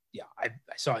was I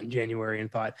saw it in January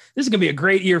and thought this is gonna be a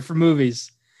great year for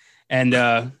movies, and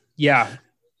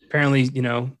apparently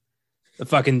the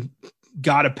fucking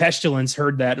God of Pestilence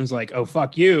heard that and was like, oh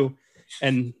fuck you,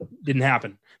 and didn't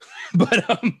happen. But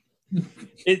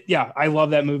I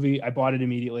love that movie. I bought it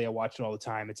immediately. I watched it all the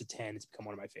time. It's a 10. It's become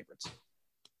one of my favorites.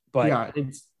 But yeah,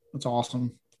 it's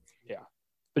awesome. Yeah.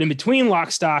 But in between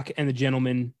Lock, Stock, and The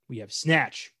Gentleman, we have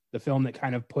Snatch, the film that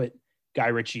kind of put Guy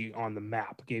Ritchie on the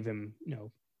map, gave him,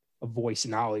 a voice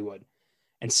in Hollywood.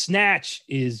 And Snatch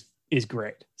is is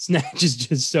great. Snatch is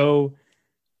just so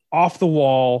off the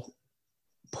wall,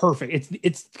 perfect.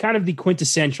 It's kind of the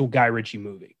quintessential Guy Ritchie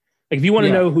movie. Like if you want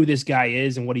to know who this guy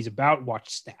is and what he's about, watch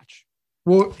Snatch.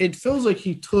 Well, it feels like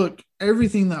he took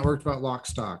everything that worked about Lock,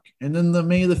 Stock, and then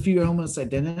maybe the few elements that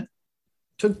didn't,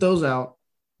 took those out,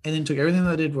 and then took everything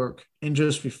that did work and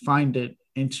just refined it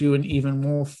into an even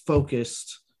more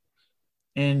focused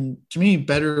and, to me,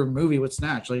 better movie with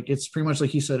Snatch. Like, it's pretty much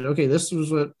like he said, okay, this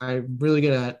was what I'm really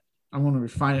good at. I want to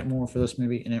refine it more for this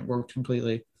movie, and it worked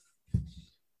completely.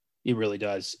 He really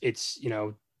does. It's,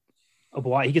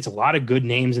 he gets a lot of good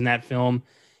names in that film.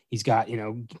 He's got,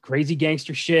 crazy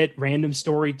gangster shit, random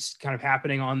stories kind of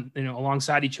happening on,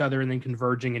 alongside each other and then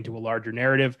converging into a larger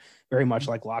narrative, very much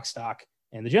like Lock, Stock,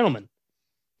 and The Gentleman.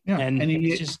 Yeah. And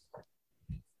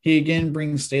he again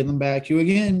brings Statham back, who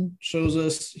again shows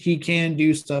us he can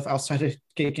do stuff outside of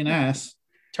kicking ass.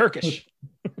 Turkish,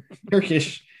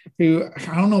 who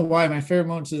I don't know why my favorite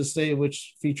moment to this day,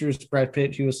 which features Brad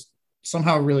Pitt, who was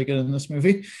somehow really good in this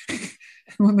movie.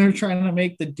 When they're trying to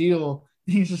make the deal,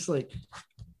 he's just like,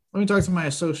 let me talk to my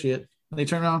associate. And they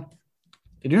turn around.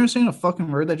 Did you understand a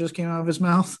fucking word that just came out of his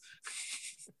mouth?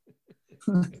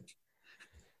 Oh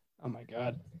my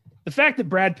God. The fact that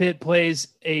Brad Pitt plays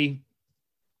a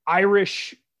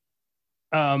Irish,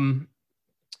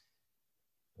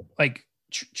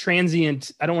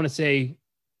 transient, I don't want to say,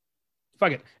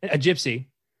 fuck it, a gypsy,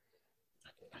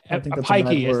 a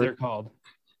pikey as they're called.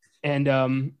 And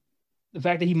the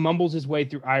fact that he mumbles his way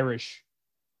through Irish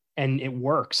and it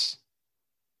works.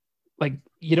 Like,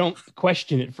 you don't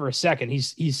question it for a second.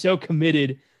 He's so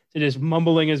committed to just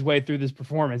mumbling his way through this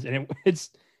performance, and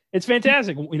it's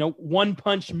fantastic. One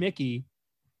punch Mickey,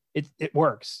 it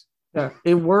works. Yeah,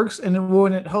 it works, and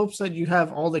it hopes that you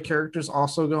have all the characters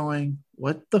also going,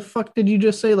 "What the fuck did you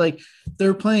just say?" Like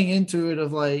they're playing into it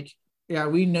of like, yeah,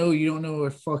 we know you don't know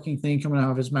a fucking thing coming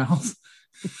out of his mouth.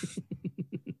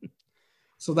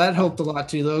 So that helped a lot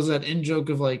too. Those that in joke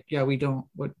of like, yeah, we don't.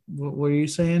 What are you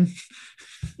saying?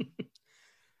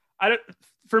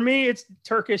 For me, it's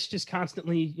Turkish just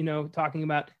constantly, talking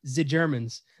about the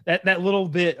Germans. That little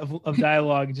bit of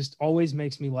dialogue just always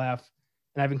makes me laugh,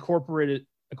 and I've incorporated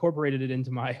it into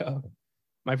my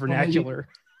my vernacular.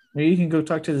 Maybe you can go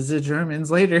talk to the Germans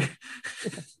later.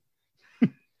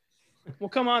 Well,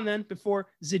 come on then, before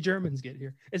the Germans get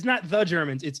here. It's not the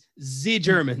Germans, it's the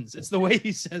Germans. It's the way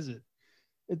he says it.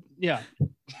 Yeah.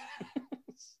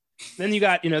 Then you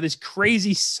got, this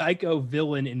crazy psycho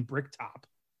villain in Bricktop,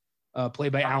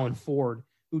 played by Alan Ford,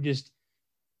 who just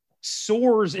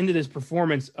soars into this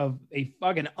performance of a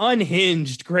fucking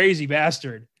unhinged crazy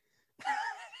bastard.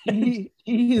 He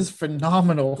is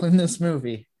phenomenal in this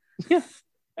movie. Yeah.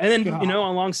 And then,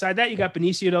 alongside that, you got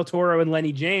Benicio del Toro and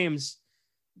Lenny James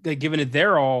giving it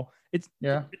their all. It's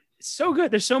so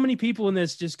good. There's so many people in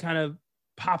this just kind of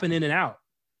popping in and out.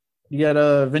 You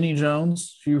got Vinnie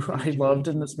Jones, who I loved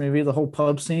in this movie, the whole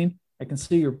pub scene. I can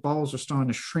see your balls are starting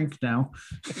to shrink now.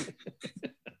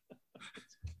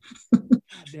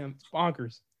 Damn, it's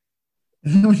bonkers.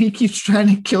 When he keeps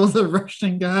trying to kill the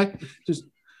Russian guy, just,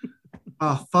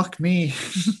 fuck me.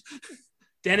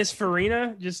 Dennis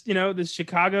Farina, just, this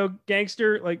Chicago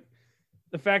gangster, like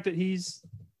the fact that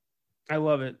I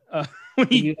love it. When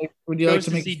he would you goes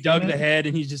like to see Doug the Head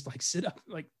and he's just like, sit up,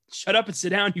 like, shut up and sit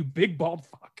down, you big bald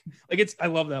fuck. Like I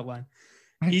love that line.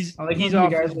 He's off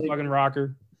the fucking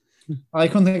rocker. I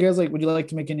like when the guy's like, would you like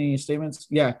to make any statements?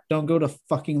 Yeah, don't go to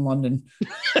fucking London.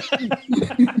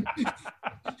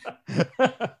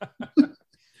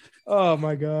 Oh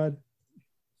my God.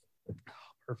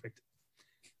 Perfect.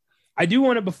 I do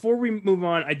want to, before we move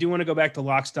on, I do want to go back to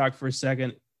Lock, Stock for a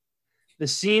second. The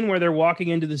scene where they're walking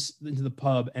into the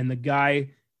pub and the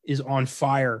guy is on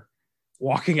fire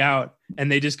walking out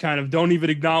and they just kind of don't even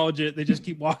acknowledge it. They just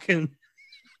keep walking.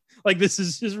 Like this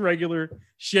is just regular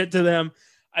shit to them.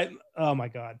 Oh my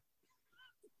God.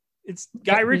 It's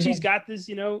Guy Ritchie's got this,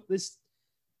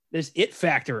 this it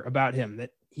factor about him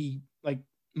that he, like,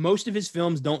 most of his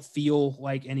films don't feel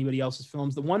like anybody else's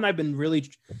films. The one I've been really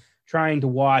trying to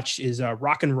watch is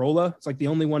Rock and Rolla. It's like the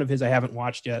only one of his I haven't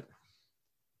watched yet.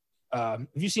 Have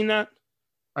you seen that?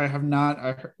 I have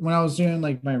not. When I was doing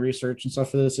like my research and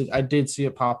stuff for this, I did see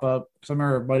it pop up because I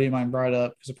remember a buddy of mine brought it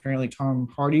up because apparently Tom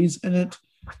Hardy's in it.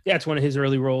 Yeah, it's one of his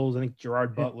early roles. I think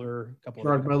Gerard Butler.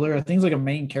 Gerard Butler. I think he's like a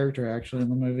main character actually in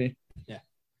the movie. Yeah.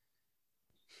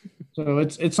 So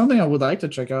it's something I would like to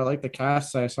check out. I like the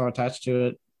cast I saw attached to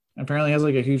it. Apparently has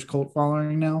like a huge cult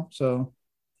following now. So.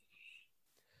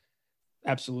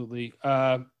 Absolutely.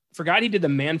 Forgot he did The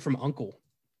Man from U.N.C.L.E.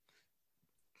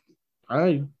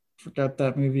 I forgot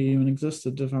that movie even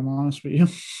existed, if I'm honest with you.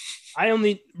 I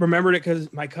only remembered it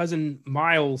because my cousin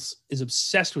Miles is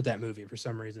obsessed with that movie for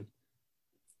some reason.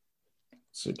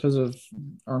 So because of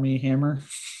Army Hammer.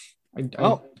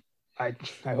 I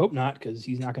hope not, because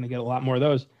he's not going to get a lot more of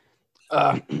those.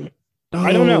 Oh,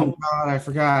 I don't know. God, I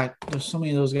forgot. There's so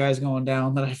many of those guys going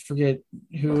down that I forget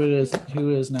who it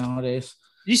is nowadays.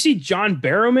 Did you see John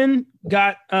Barrowman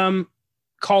got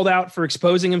called out for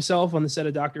exposing himself on the set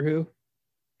of Doctor Who?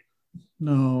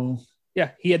 No.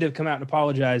 Yeah, he had to come out and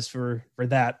apologize for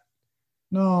that.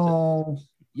 No. So,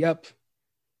 yep.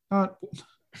 Not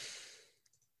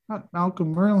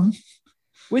Malcolm Merlin.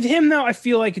 With him, though, I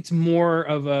feel like it's more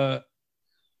of a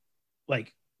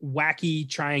like wacky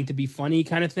trying to be funny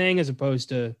kind of thing as opposed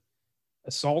to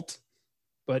assault.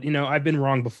 But, I've been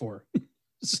wrong before.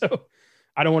 So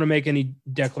I don't want to make any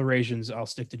declarations. I'll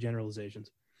stick to generalizations.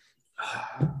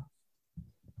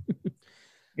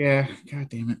 Yeah, God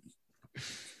damn it.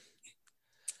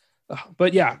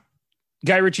 But yeah,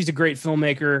 Guy Ritchie's a great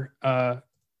filmmaker.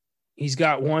 He's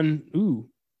got the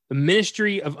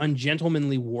Ministry of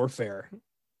Ungentlemanly Warfare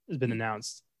has been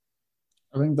announced.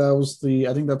 I think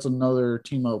that's another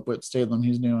team up with Statham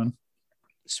he's doing.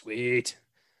 Sweet.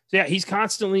 So yeah, he's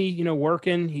constantly,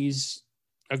 working. He's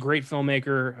a great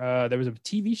filmmaker. There was a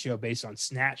TV show based on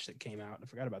Snatch that came out. I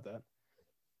forgot about that.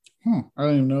 I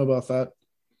don't even know about that.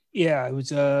 Yeah, it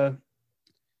was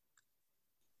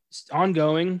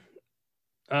ongoing.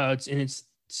 It's in its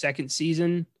second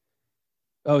season.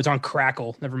 Oh, it's on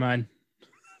Crackle. Never mind.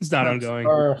 It's not ongoing.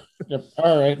 Yep.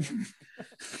 All right.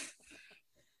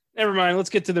 Never mind. Let's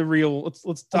get to the real.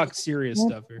 Let's talk serious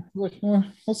stuff here.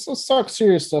 Let's talk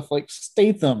serious stuff like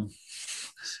Statham.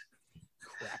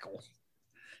 Crackle.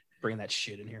 Bringing that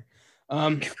shit in here.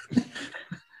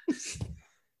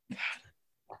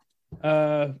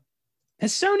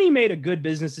 Has Sony made a good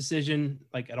business decision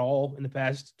like at all in the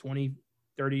past 20,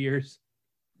 30 years?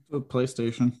 The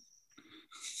PlayStation.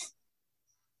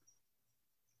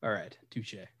 All right,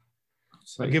 touche.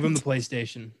 I'll give him the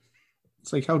PlayStation.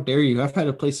 It's like, how dare you? I've had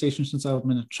a PlayStation since I've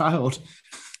been a child.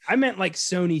 I meant like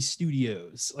Sony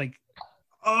Studios. Like,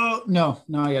 oh, no,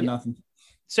 I got nothing.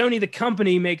 Sony, the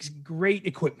company, makes great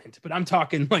equipment, but I'm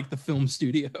talking like the film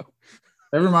studio.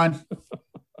 Never mind.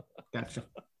 Gotcha.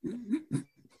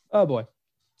 Oh, boy.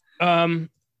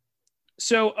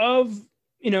 So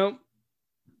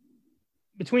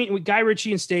between Guy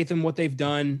Ritchie and Statham, what they've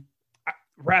done,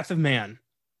 Wrath of Man,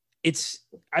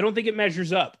 I don't think it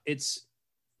measures up. It's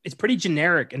pretty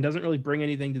generic and doesn't really bring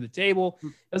anything to the table.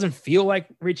 Doesn't feel like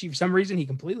Ritchie, for some reason, he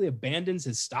completely abandons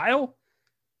his style.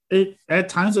 At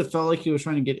times it felt like he was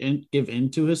trying to give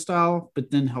into his style,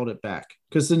 but then held it back.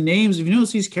 Because the names, if you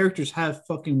notice, these characters have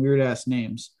fucking weird ass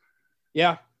names.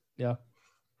 Yeah.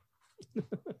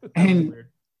 And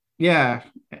yeah,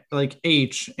 like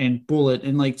H and Bullet,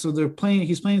 and like so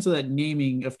he's playing to that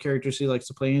naming of characters he likes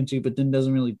to play into, but then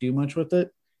doesn't really do much with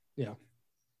it. Yeah.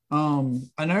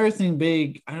 Another thing,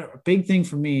 big thing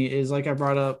for me is like I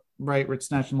brought up right with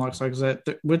Snatch and Lockstock is that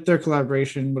with their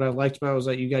collaboration, what I liked about it was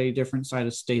that you got a different side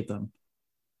of Statham.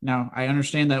 Now I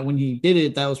understand that when he did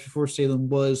it, that was before Statham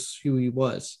was who he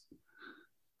was.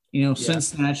 Since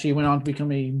Snatch, he went on to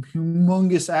become a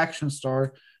humongous action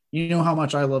star. You know how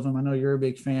much I love him. I know you're a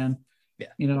big fan. Yeah.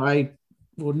 I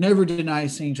will never deny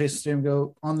seeing Jason Statham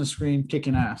go on the screen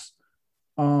kicking ass.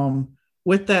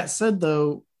 With that said,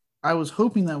 though, I was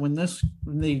hoping that when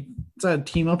they decided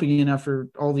to team up again after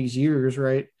all these years,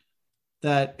 right,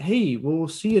 that, hey, we'll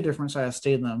see a different side of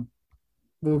Statham.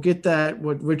 We'll get that,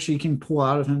 what Ritchie can pull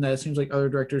out of him that it seems like other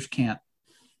directors can't.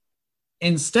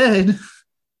 Instead,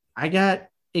 I got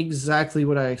exactly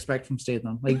what I expect from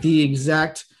Statham, like the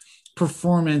exact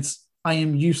performance I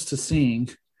am used to seeing.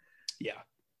 Yeah.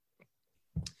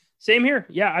 Same here.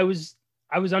 Yeah, I was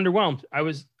underwhelmed. I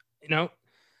was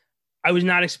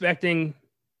not expecting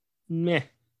meh.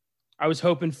 I was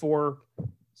hoping for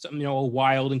something, a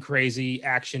wild and crazy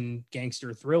action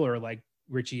gangster thriller like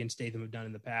Ritchie and Statham have done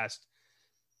in the past.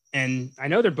 And I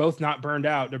know they're both not burned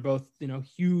out. They're both,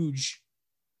 huge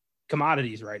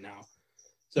commodities right now.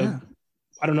 So yeah.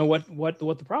 I don't know what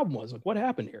the problem was. Like, what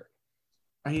happened here?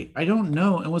 I don't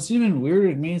know. And what's even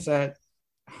weirder to me is that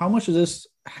how much of this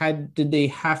did they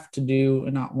have to do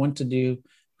and not want to do?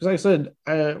 Because like I said,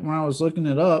 when I was looking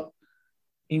it up,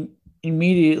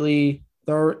 immediately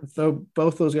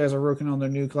both those guys are working on their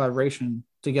new collaboration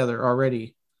together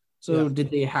already. So did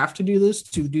they have to do this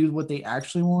to do what they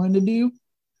actually wanted to do?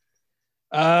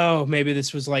 Oh, maybe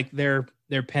this was like their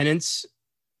penance.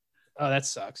 Oh, that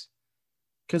sucks.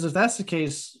 Because if that's the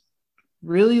case,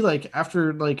 really, like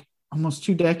after like almost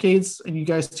 2 decades and you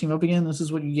guys team up again, this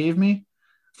is what you gave me?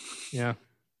 Yeah.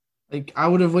 Like I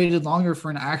would have waited longer for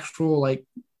an actual like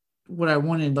what I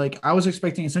wanted. Like I was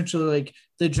expecting essentially like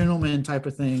the Gentleman type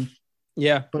of thing,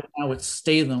 Yeah. but now it's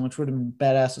Statham, which would have been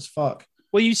badass as fuck.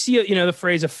 Well, you see, the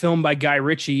phrase "a film by Guy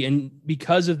Ritchie," and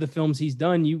because of the films he's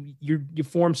done, you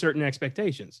form certain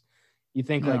expectations. You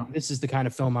think Yeah. like, this is the kind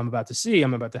of film I'm about to see.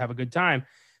 I'm about to have a good time.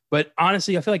 But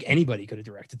honestly, I feel like anybody could have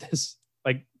directed this.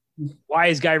 Like, why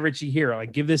is Guy Ritchie here?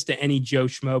 Like, give this to any Joe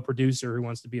Schmo producer who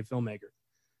wants to be a filmmaker.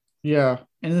 Yeah.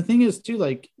 And the thing is too,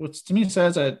 like what's to me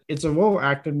says that it's a well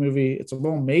acted movie, it's a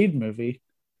well made movie.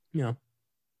 Yeah.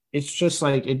 It's just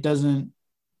like it doesn't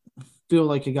feel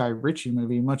like a Guy Ritchie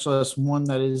movie, much less one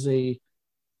that is a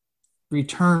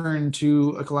return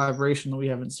to a collaboration that we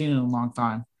haven't seen in a long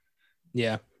time.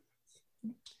 Yeah.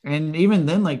 And even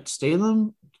then, like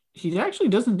Statham, he actually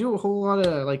doesn't do a whole lot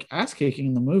of like ass kicking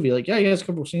in the movie. Like, yeah, he has a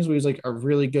couple of scenes where he's like a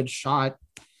really good shot,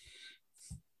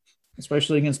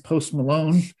 especially against Post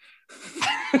Malone.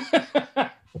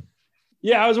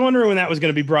 Yeah, I was wondering when that was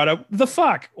going to be brought up. The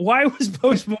fuck? Why was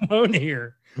Post Malone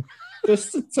here?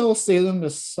 Just to tell Statham to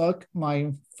suck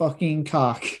my fucking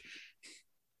cock.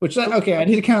 Which, okay, I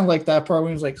did kind of like that part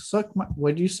when he was like, suck my,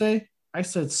 what'd you say? I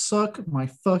said, suck my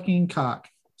fucking cock.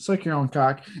 Suck your own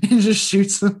cock. And just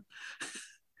shoots him.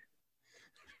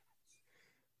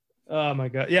 Oh my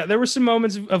God. Yeah, there were some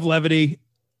moments of levity,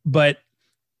 but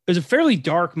it was a fairly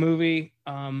dark movie.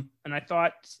 And I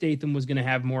thought Statham was going to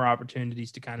have more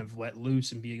opportunities to kind of let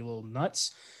loose and be a little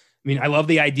nuts. I mean, I love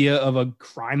the idea of a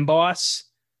crime boss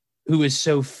who is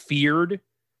so feared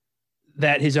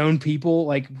that his own people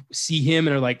like see him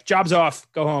and are like, job's off,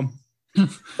 go home.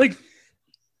 Like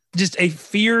just a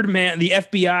feared man. The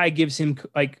FBI gives him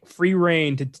like free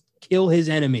reign to kill his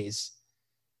enemies.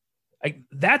 Like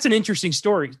that's an interesting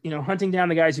story, hunting down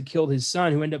the guys who killed his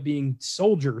son, who end up being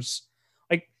soldiers.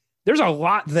 Like there's a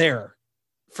lot there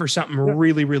for something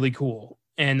really, really cool.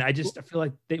 And I feel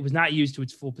like it was not used to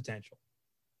its full potential.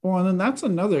 Well, and then that's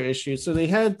another issue. So they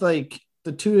had like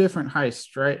the two different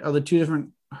heists, right? Or the two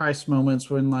different heist moments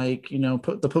when like,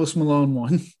 put the Post Malone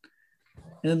one and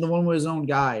then the one with his own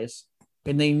guys.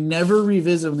 And they never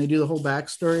revisit when they do the whole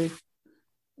backstory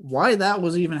why that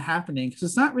was even happening, because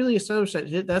it's not really established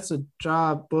that that's a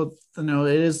job. But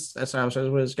it is established as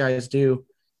what his guys do,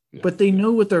 but they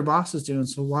know what their boss is doing.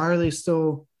 So why are they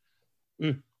still?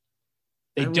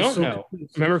 They don't know.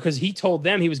 Confused. Remember, because he told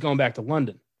them he was going back to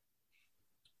London.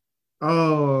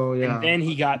 Oh yeah. And then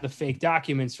he got the fake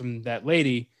documents from that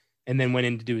lady, and then went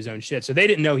in to do his own shit. So they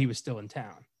didn't know he was still in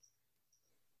town.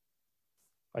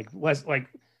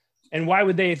 And why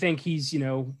would they think he's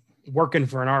working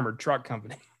for an armored truck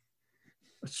company?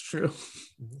 That's true.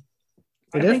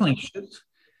 They definitely should.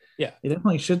 Yeah, they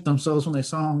definitely shit themselves when they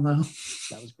saw him, though.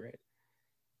 That was great.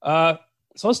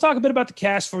 So let's talk a bit about the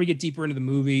cast before we get deeper into the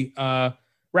movie.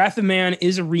 Wrath of Man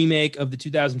is a remake of the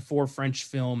 2004 French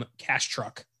film Cash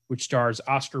Truck, which stars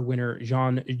Oscar winner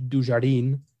Jean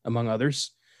Dujardin, among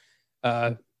others.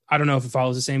 I don't know if it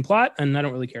follows the same plot, and I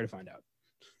don't really care to find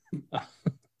out.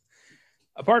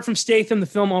 Apart from Statham, the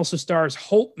film also stars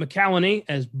Holt McCallany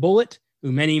as Bullet,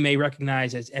 who many may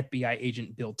recognize as FBI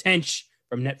agent Bill Tench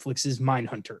from Netflix's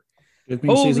Mindhunter. Give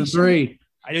me season 3.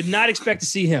 I did not expect to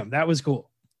see him. That was cool.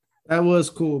 That was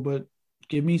cool, but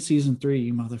give me season 3,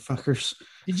 you motherfuckers.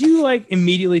 Did you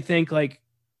immediately think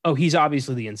oh, he's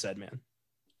obviously the Inside Man?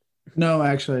 No,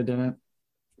 actually I didn't.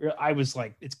 I was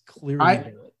like, it's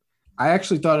clearly I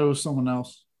actually thought it was someone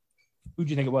else. Who'd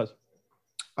you think it was?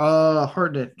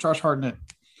 Hartnett, Josh Hartnett.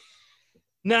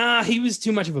 Nah, he was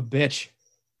too much of a bitch.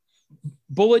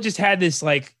 Bullet just had this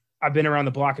I've been around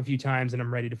the block a few times and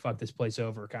I'm ready to fuck this place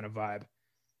over kind of vibe.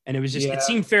 And it was just, It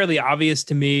seemed fairly obvious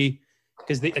to me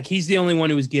because he's the only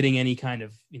one who was getting any kind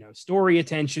of, story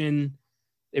attention.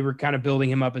 They were kind of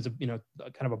building him up as a, kind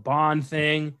of a Bond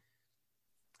thing.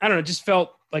 I don't know. It just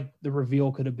felt like the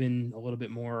reveal could have been a little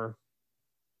bit more,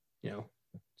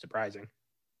 surprising.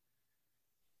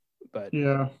 But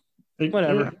yeah,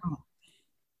 whatever.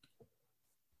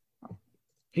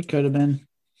 It could have been.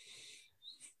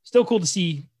 Still cool to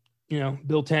see,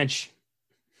 Bill Tench.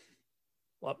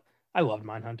 Well, I loved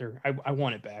Mindhunter. I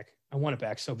want it back. I want it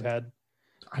back so bad.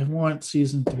 I want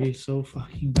season 3 so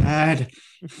fucking bad.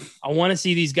 I want to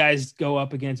see these guys go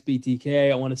up against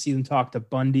BTK. I want to see them talk to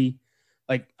Bundy.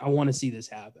 I want to see this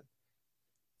happen.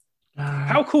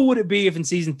 How cool would it be if in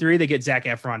season 3 they get Zac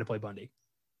Efron to play Bundy?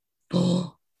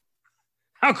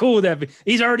 How cool would that be?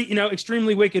 He's already,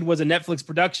 Extremely Wicked was a Netflix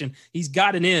production. He's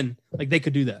got an in. They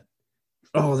could do that.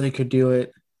 Oh, they could do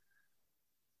it.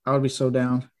 I would be so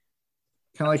down.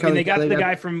 Kind of like how they got the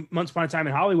guy from Once Upon a Time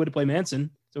in Hollywood to play Manson.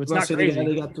 So it's not crazy.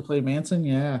 They got to play Manson,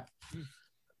 yeah.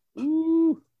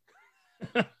 Ooh.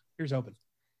 Here's hoping.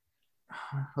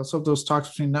 let's hope those talks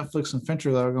between Netflix and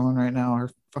Fincher that are going right now are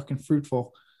fucking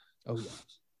fruitful. Oh, yeah.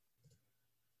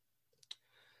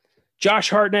 Josh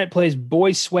Hartnett plays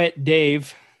Boy Sweat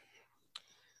Dave.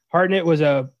 Hartnett was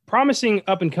a promising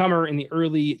up-and-comer in the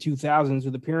early 2000s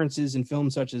with appearances in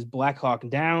films such as Black Hawk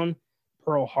Down,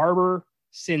 Pearl Harbor,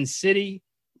 Sin City,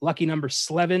 Lucky Number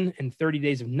 11, and 30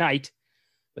 Days of Night.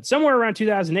 But somewhere around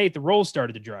 2008, the roles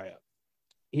started to dry up.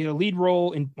 He had a lead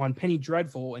role on Penny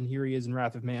Dreadful, and here he is in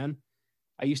Wrath of Man.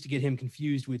 I used to get him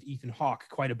confused with Ethan Hawke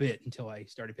quite a bit until I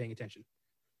started paying attention.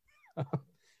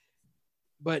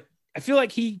 But I feel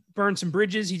like he burned some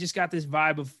bridges. He just got this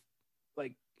vibe of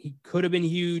like he could have been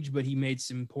huge, but he made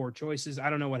some poor choices. I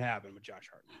don't know what happened with Josh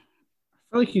Hartnett.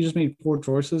 I feel like he just made poor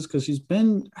choices because he's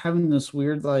been having this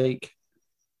weird like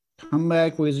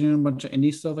comeback where he's doing a bunch of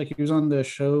indie stuff. Like he was on the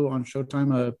show on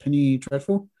Showtime, Penny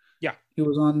Dreadful. Yeah. He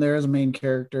was on there as a main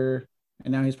character,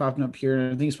 and now he's popping up here. And I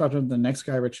think he's popping up in the next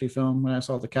Guy Ritchie film when I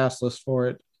saw the cast list for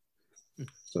it.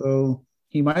 So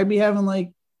he might be having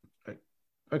like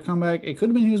a comeback. It could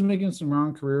have been he was making some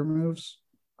wrong career moves.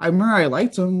 I remember I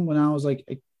liked him when I was like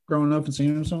growing up and seeing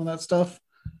him some of that stuff.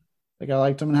 Like I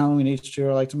liked him in Halloween H2.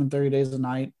 I liked him in 30 Days a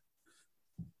Night.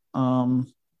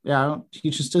 Yeah, he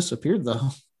just disappeared though.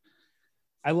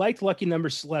 I liked Lucky Number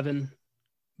 11,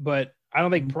 but I don't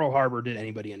think Pearl Harbor did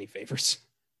anybody any favors.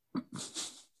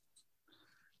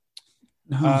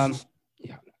 No.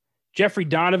 Yeah. Jeffrey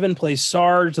Donovan plays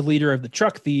Sarge, the leader of the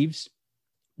Truck Thieves.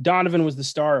 Donovan was the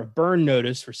star of Burn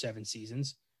Notice for 7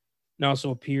 seasons and also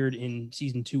appeared in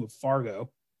season 2 of Fargo.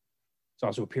 He's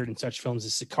also appeared in such films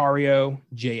as Sicario,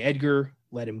 J. Edgar,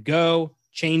 Let Him Go,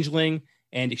 Changeling,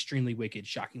 and Extremely Wicked,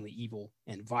 Shockingly Evil,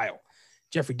 and Vile.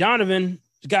 Jeffrey Donovan,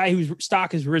 a guy whose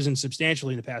stock has risen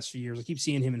substantially in the past few years. I keep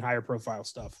seeing him in higher profile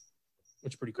stuff,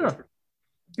 which is pretty cool. Yeah.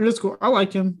 It is cool. I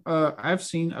like him. I've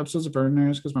seen episodes of Burn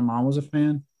Notice because my mom was a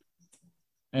fan.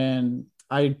 And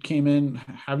I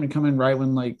having to come in right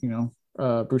when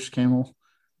Bruce Campbell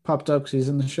popped up because he's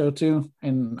in the show too.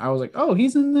 And I was like, oh,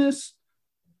 he's in this.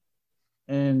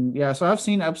 And yeah, so I've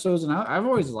seen episodes and I've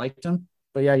always liked him.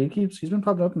 But yeah, he's been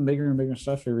popping up in bigger and bigger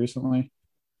stuff here recently.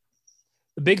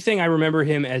 The big thing I remember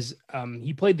him as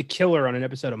he played the killer on an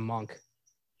episode of Monk.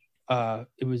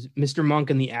 It was Mr. Monk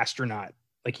and the Astronaut.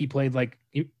 Like he played like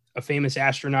a famous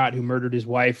astronaut who murdered his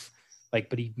wife. Like,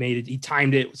 but he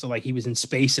timed it. So like he was in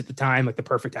space at the time, like the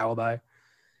perfect alibi,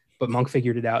 but Monk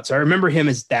figured it out. So I remember him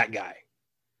as that guy.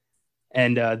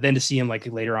 And then to see him like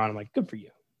later on, I'm like, good for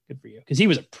you. Good for you. Cause he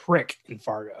was a prick in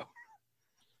Fargo,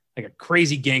 like a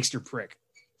crazy gangster prick.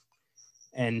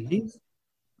 And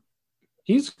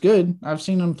he's good. I've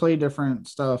seen him play different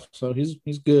stuff. So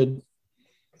he's good.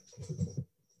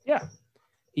 Yeah,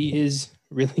 he is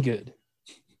really good.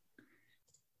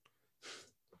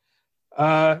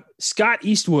 Scott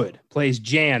Eastwood plays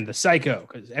Jan, the psycho,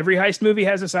 because every heist movie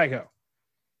has a psycho.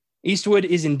 Eastwood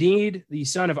is indeed the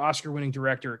son of Oscar-winning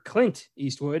director Clint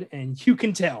Eastwood, and you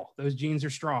can tell those genes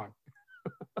are strong.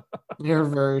 They're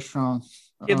very strong.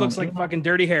 It looks like fucking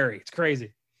Dirty Harry. It's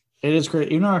crazy. It is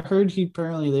great. I heard they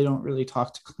don't really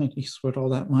talk to Clint Eastwood all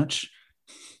that much.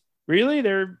 Really?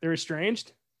 They're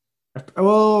estranged?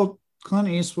 Well, Clint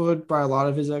Eastwood, by a lot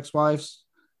of his ex-wives,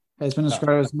 has been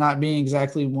described as not being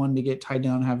exactly one to get tied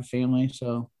down and have a family.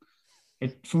 So,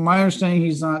 from my understanding,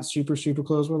 he's not super, super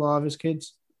close with a lot of his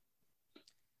kids.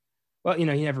 Well, he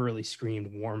never really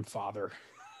screamed warm father.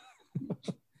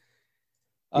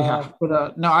 Yeah,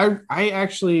 but no, I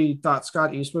actually thought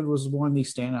Scott Eastwood was one of the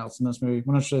standouts in this movie.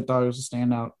 When I should have thought he was a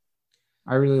standout.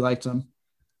 I really liked him.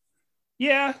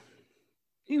 Yeah,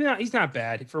 he's not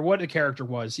bad for what the character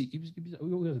was. He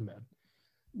wasn't bad.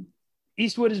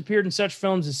 Eastwood has appeared in such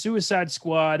films as Suicide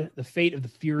Squad, The Fate of the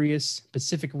Furious,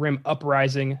 Pacific Rim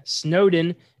Uprising,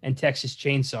 Snowden, and Texas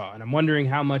Chainsaw. And I'm wondering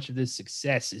how much of this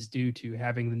success is due to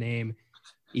having the name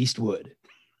Eastwood.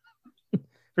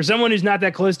 For someone who's not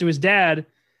that close to his dad,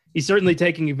 he's certainly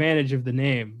taking advantage of the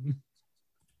name.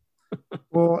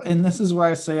 Well, and this is why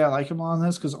I say I like him on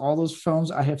this, because all those films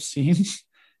I have seen,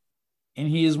 and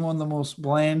he is one of the most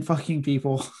bland fucking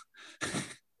people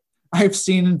I've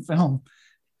seen in film.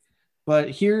 But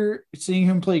here, seeing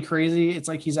him play crazy, it's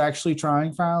like he's actually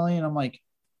trying finally. And I'm like,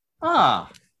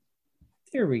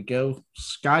 there we go,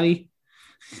 Scotty.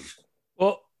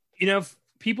 Well,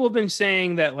 people have been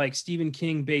saying that like Stephen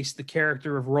King based the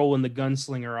character of Roland the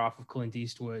Gunslinger off of Clint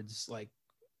Eastwood's like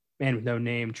Man with No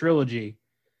Name trilogy.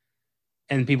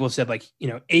 And people have said like,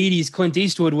 80s Clint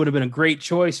Eastwood would have been a great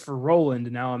choice for Roland.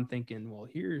 And now I'm thinking, well,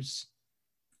 here's,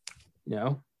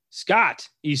 Scott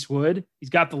Eastwood.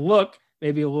 He's got the look.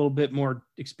 Maybe a little bit more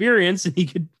experience, and I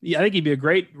think he'd be a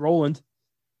great Roland.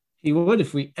 He would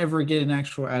if we ever get an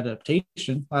actual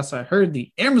adaptation. Last I heard,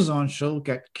 the Amazon show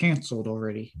got canceled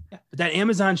already. Yeah, but that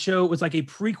Amazon show was like a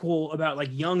prequel about like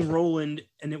young Roland,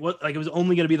 and it was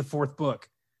only going to be the fourth book.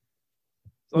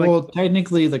 So well,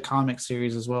 technically the comic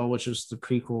series as well, which is the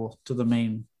prequel to the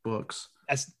main books.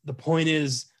 That's the point.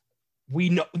 Is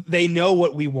they know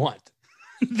what we want.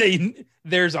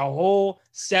 There's a whole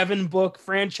 7-book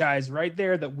franchise right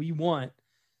there that we want,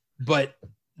 but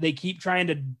they keep trying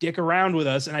to dick around with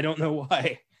us, and I don't know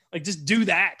why. Like, just do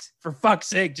that, for fuck's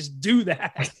sake. Just do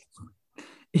that.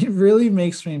 It really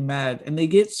makes me mad. And they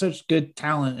get such good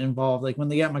talent involved. Like when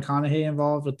they got McConaughey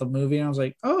involved with the movie, I was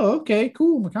like, oh, okay,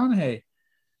 cool, McConaughey.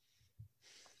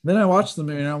 Then I watched the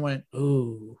movie and I went,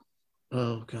 oh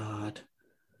God.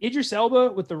 Idris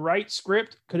Elba with the right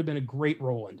script could have been a great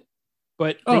Roland.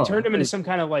 But they turned him into some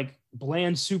kind of like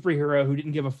bland superhero who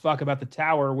didn't give a fuck about the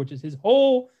tower, which is his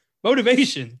whole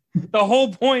motivation. The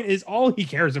whole point is all he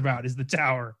cares about is the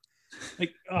tower.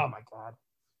 Like, oh my God.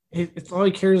 It's all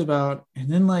he cares about.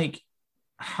 And then, like,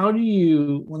 how do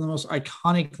you, one of the most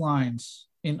iconic lines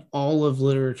in all of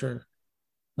literature,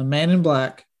 the man in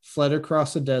black fled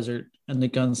across the desert and the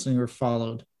gunslinger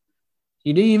followed.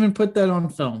 You didn't even put that on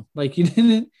film. Like, you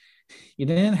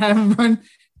didn't have him run,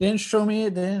 didn't show me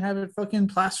it, didn't have it fucking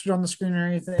plastered on the screen or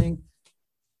anything.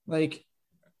 Like,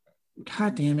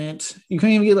 God damn it. You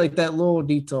can't even get like that little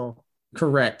detail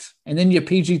correct. And then you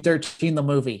PG-13 the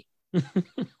movie.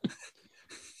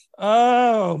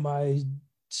 Oh my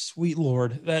sweet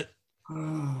Lord.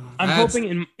 I'm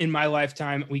hoping in my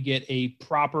lifetime we get a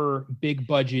proper big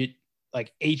budget,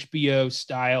 like HBO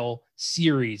style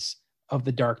series of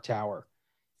the Dark Tower.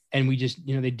 And we just,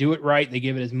 they do it right. They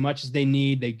give it as much as they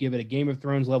need. They give it a Game of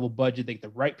Thrones level budget. They get the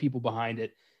right people behind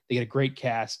it. They get a great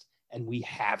cast, and we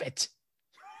have it.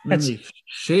 That's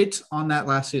shit on that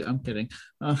last season. I'm kidding.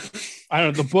 I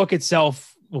don't know. The book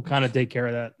itself will kind of take care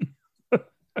of that.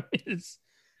 It's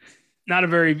not a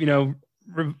very,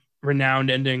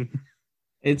 renowned ending.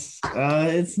 It's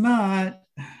not.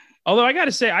 Although I got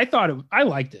to say, I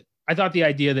liked it. I thought the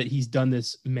idea that he's done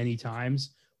this many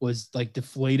times was like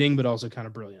deflating, but also kind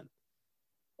of brilliant.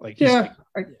 Like, yeah,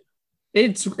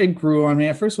 it grew on me.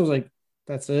 At first I was like,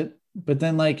 that's it. But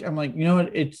then like, I'm like, you know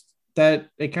what? It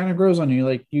kind of grows on you.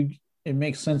 Like it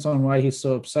makes sense on why he's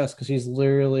so obsessed. Cause he's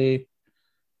literally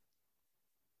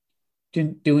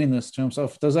doing this to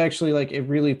himself. Does actually like, it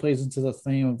really plays into the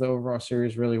theme of the overall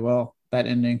series really well. That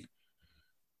ending.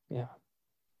 Yeah.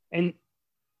 And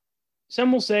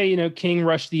some will say, King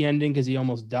rushed the ending because he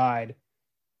almost died.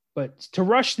 But to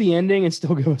rush the ending and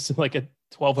still give us like a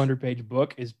 1,200 page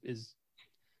book is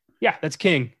that's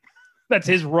King. That's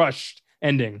his rushed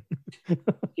ending.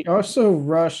 He also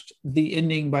rushed the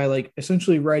ending by like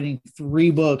essentially writing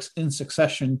 3 books in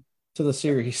succession to the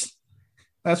series.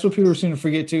 That's what people seem to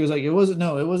forget too. Is like it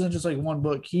wasn't just like one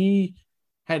book. He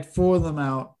had 4 of them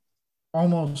out,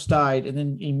 almost died, and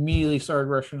then immediately started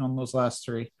rushing on those last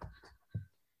 3.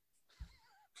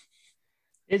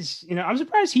 It's, I'm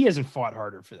surprised he hasn't fought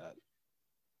harder for that.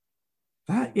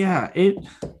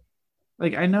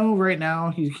 Like I know right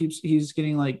now he's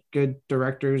getting like good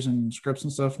directors and scripts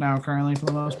and stuff now currently for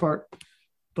the most part.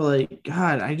 But like,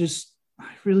 God, I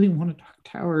really want a Dark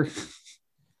Tower.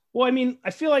 Well, I mean,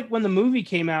 I feel like when the movie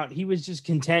came out, he was just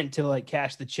content to like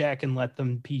cash the check and let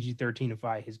them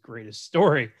PG-13ify his greatest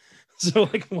story. So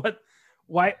like,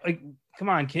 why, like, come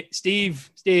on, Stevie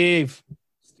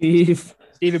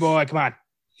boy, come on.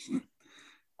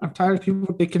 I'm tired of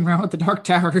people dicking around with the Dark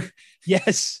Tower.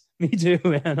 Yes, me too,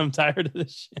 man. I'm tired of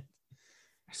this shit.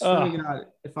 I swear to God,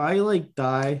 if I like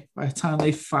die by the time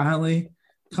they finally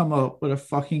come up with a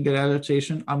fucking good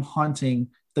adaptation, I'm haunting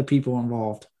the people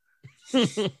involved.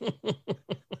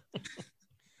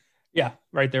 Yeah,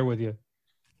 right there with you.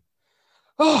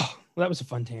 Oh, well, that was a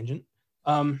fun tangent.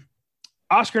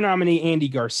 Oscar nominee Andy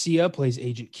Garcia plays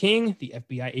Agent King, the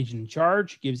FBI agent in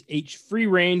charge, gives H free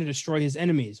reign to destroy his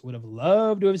enemies. Would have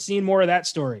loved to have seen more of that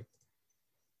story.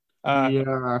 Very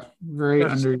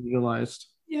underutilized.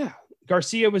 Yeah.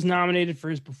 Garcia was nominated for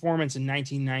his performance in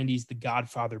 1990's The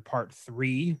Godfather Part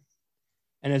 3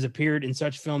 and has appeared in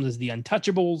such films as The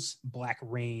Untouchables, Black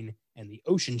Rain, and the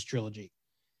Ocean's Trilogy.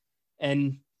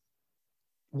 And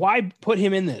why put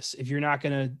him in this if you're not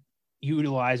going to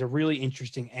utilize a really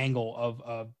interesting angle of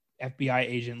a FBI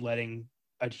agent letting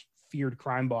a feared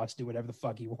crime boss do whatever the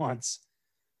fuck he wants?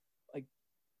 Like,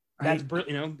 that's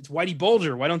brilliant. It's Whitey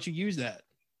Bulger. Why don't you use that?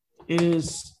 It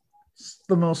is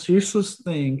the most useless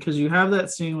thing because you have that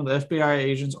scene where the FBI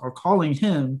agents are calling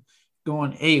him,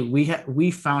 going, "Hey,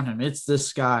 we found him. It's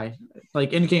this guy."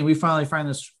 Like indicating we finally find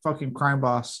this fucking crime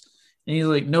boss, and he's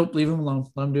like, "Nope, leave him alone.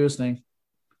 Let him do his thing."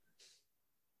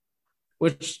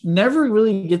 which never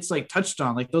really gets like touched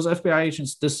on. Like those FBI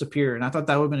agents disappear, and I thought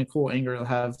that would have been a cool angle to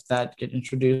have that get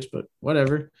introduced, but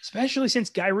whatever. Especially since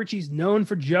Guy Ritchie's known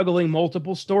for juggling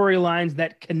multiple storylines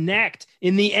that connect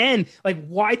in the end. Like,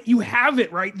 why you have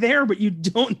it right there, but you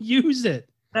don't use it?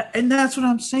 And that's what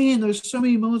I'm saying. There's so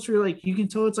many moments where like you can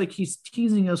tell it's like he's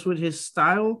teasing us with his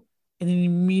style and then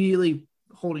immediately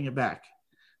holding it back.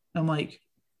 I'm like,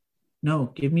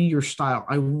 no, give me your style.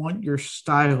 I want your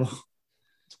style.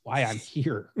 That's why I'm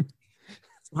here.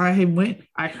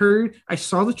 I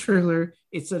saw the trailer.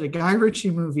 It said a Guy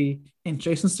Ritchie movie and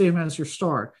Jason Statham as your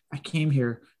star. I came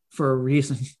here for a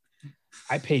reason.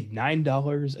 I paid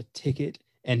 $9 a ticket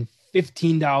and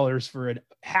 $15 for a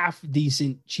half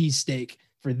decent cheesesteak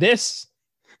for this.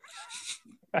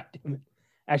 God damn it.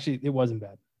 Actually, it wasn't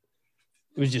bad.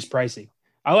 It was just pricey.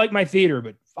 I like my theater,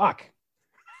 but fuck.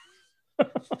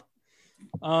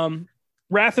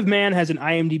 Wrath of Man has an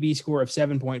IMDb score of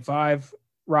 7.5,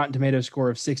 Rotten Tomatoes score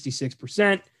of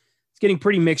 66%. It's getting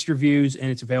pretty mixed reviews, and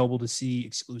it's available to see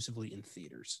exclusively in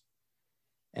theaters.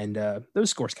 And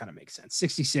those scores kind of make sense.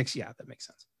 66, yeah, that makes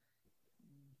sense.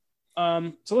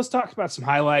 So let's talk about some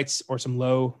highlights or some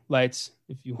low lights,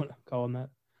 if you want to call them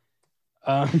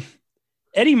that.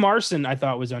 Eddie Marsan, I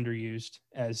thought, was underused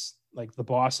as like the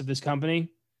boss of this company.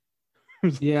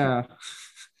 Yeah.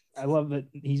 I love that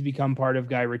he's become part of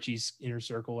Guy Ritchie's inner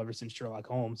circle ever since Sherlock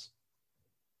Holmes.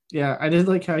 Yeah, I did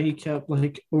like how he kept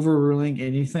like overruling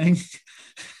anything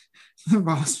the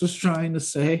boss was trying to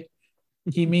say.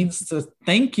 He means to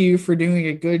thank you for doing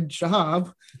a good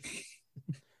job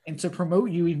and to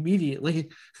promote you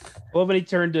immediately. Well, when he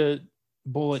turned to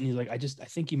Bullet and he's like, I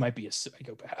think you might be a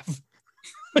psychopath.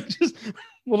 Just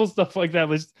little stuff like that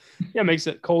was, yeah, makes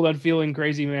it cold, unfeeling,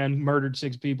 crazy man murdered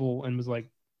 6 people and was like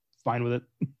fine with it.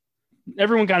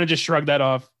 Everyone kind of just shrugged that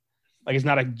off. Like it's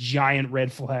not a giant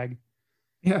red flag.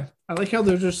 Yeah. I like how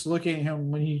they're just looking at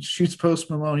him when he shoots Post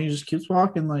Malone. He just keeps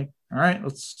walking like, all right,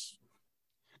 let's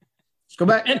go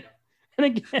back. And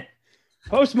again,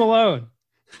 Post Malone.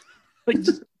 Like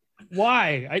just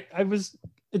why?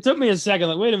 It took me a second.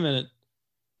 Like, wait a minute.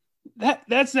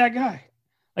 That's that guy.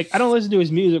 Like, I don't listen to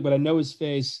his music, but I know his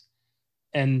face.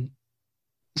 And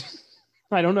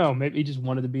I don't know. Maybe he just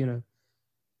wanted to be in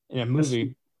a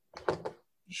movie.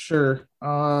 Sure.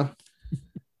 No,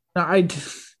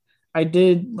 I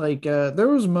did like there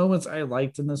was moments I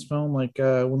liked in this film, like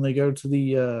when they go to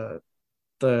the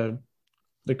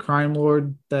crime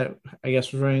lord that I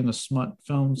guess was running the smut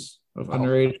films of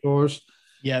underage girls.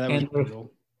 Yeah, that was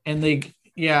brutal. And like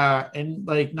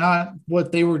not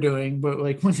what they were doing, but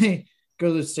like when they go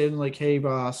to the station, like, hey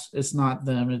boss, it's not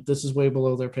them. This is way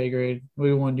below their pay grade. What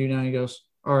do we want to do now? He goes,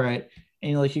 all right.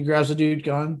 And like he grabs a dude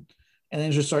gun and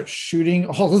then just starts shooting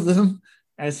all of them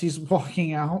as he's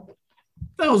walking out.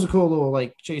 That was a cool little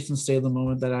like Jason Statham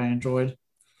moment that I enjoyed.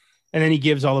 And then he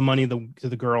gives all the money to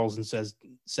the girls and says,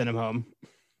 send him home.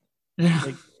 Yeah.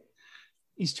 Like,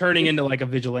 he's turning into like a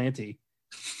vigilante.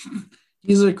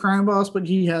 He's a crime boss, but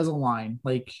he has a line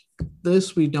like,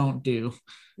 this we don't do.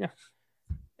 Yeah.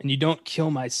 And you don't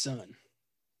kill my son.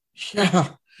 Yeah.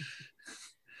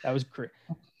 That was great.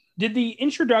 Did the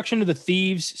introduction to the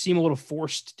thieves seem a little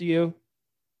forced to you?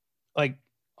 Like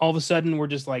all of a sudden we're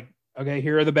just like, okay,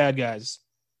 here are the bad guys.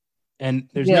 And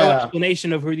there's no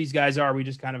explanation of who these guys are. We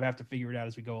just kind of have to figure it out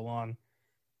as we go along.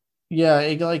 Yeah,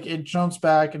 it jumps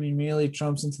back and immediately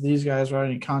jumps into these guys without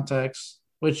any context,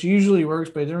 which usually works,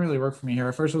 but it didn't really work for me here.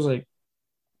 At first I was like,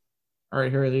 all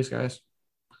right, here are these guys.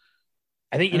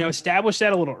 I think, establish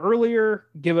that a little earlier,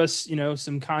 give us,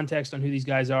 some context on who these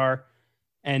guys are,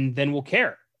 and then we'll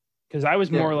care. Because I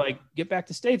was more like, get back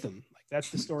to Statham. Like, that's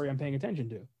the story I'm paying attention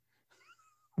to.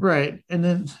 Right. And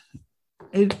then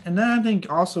I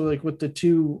think also like with the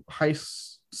 2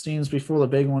 heist scenes before the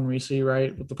big one we see,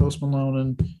 right, with the Post Malone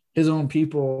and his own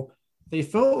people, they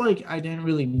felt like I didn't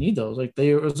really need those. Like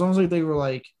it was almost like they were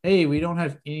like, hey, we don't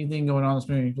have anything going on in this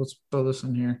movie. Let's throw this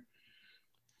in here.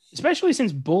 Especially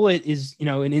since Bullet is,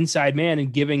 an inside man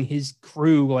and giving his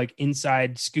crew like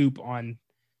inside scoop on,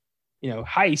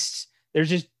 heists. There's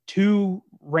just 2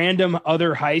 random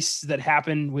other heists that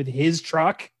happen with his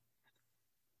truck.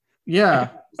 Yeah.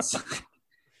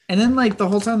 And then like the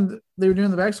whole time they were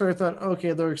doing the backstory, I thought,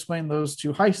 okay, they'll explain those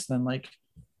 2 heists then. Like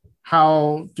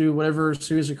how do whatever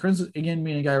series of crimes, again,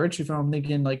 being a Guy Ritchie film,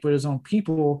 thinking like with his own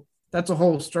people, that's a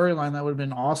whole storyline that would have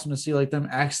been awesome to see, like them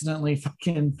accidentally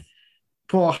fucking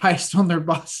pull a heist on their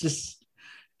boss's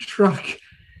truck.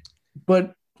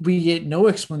 But we get no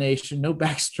explanation, no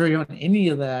backstory on any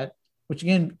of that, which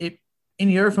again,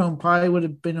 any other film probably would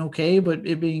have been okay, but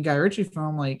it being a Guy Ritchie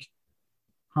film, like,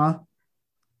 huh?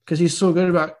 Because he's so good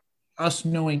about us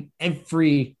knowing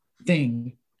every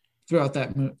thing throughout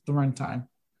the runtime.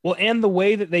 Well, and the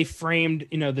way that they framed,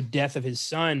 the death of his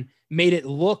son made it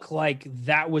look like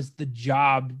that was the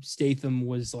job Statham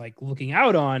was like looking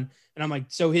out on. And I'm like,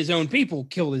 so his own people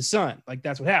killed his son. Like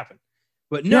that's what happened.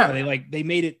 But no,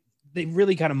 they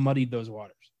really kind of muddied those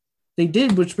waters. They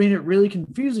did, which made it really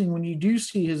confusing when you do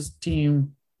see his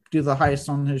team do the heist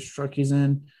on his truck he's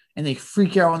in, and they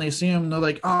freak out when they see him. And they're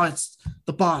like, oh, it's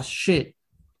the boss, shit.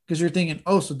 Because you're thinking,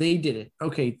 oh, so they did it.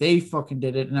 Okay, they fucking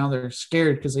did it. And now they're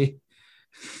scared because they...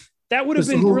 That would have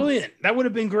been brilliant. That would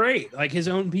have been great. Like his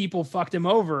own people fucked him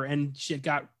over and shit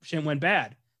went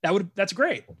bad. That's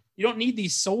great. You don't need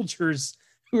these soldiers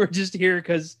who are just here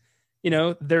because,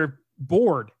 they're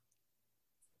bored.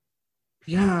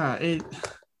 Yeah, it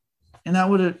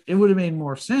would have made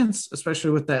more sense,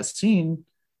 especially with that scene.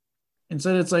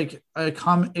 Instead, it's like a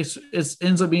it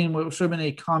ends up being what should have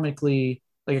been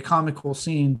a comical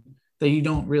scene that you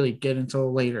don't really get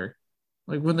until later.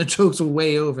 Like when the jokes are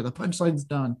way over, the punchline's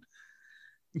done.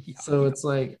 Yeah. So it's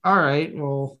like, all right,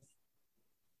 well,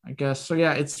 I guess. So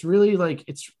yeah, it's really like,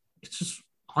 it's just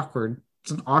awkward.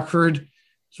 It's an awkward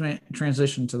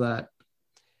transition to that.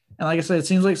 And like I said, it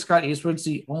seems like Scott Eastwood's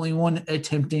the only one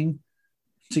attempting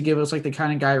to give us like the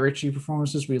kind of Guy Ritchie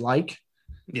performances we like.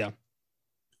 Yeah.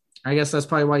 I guess that's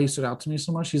probably why he stood out to me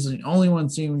so much. He's the only one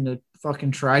seeming to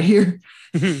fucking try here.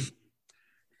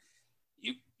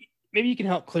 Maybe you can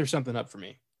help clear something up for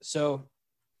me. So,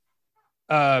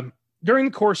 during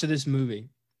the course of this movie,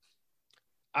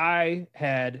 I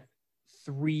had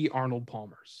 3 Arnold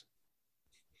Palmers.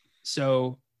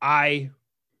 So I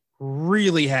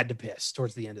really had to piss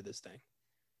towards the end of this thing.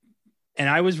 And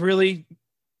I was really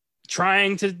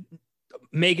trying to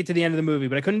make it to the end of the movie,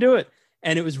 but I couldn't do it.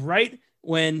 And it was right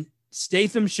when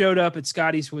Statham showed up at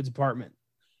Scott Eastwood's apartment.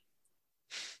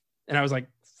 And I was like,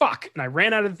 fuck. And I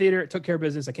ran out of the theater, took care of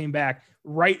business. I came back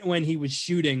right when he was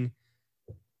shooting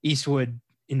Eastwood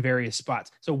in various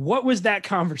spots. So what was that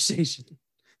conversation?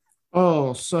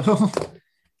 Oh, so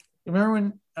remember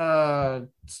when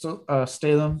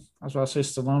Statham, I was about to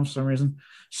say Stallone for some reason.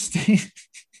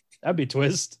 That'd be a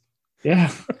twist.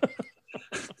 Yeah.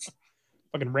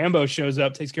 Fucking Rambo shows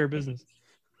up, takes care of business.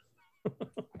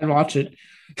 I'd watch it.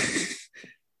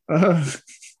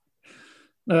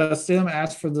 Statham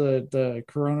asked for the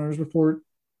coroner's report.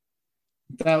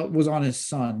 That was on his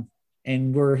son,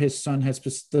 and where his son has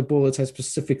the bullets had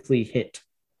specifically hit.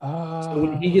 So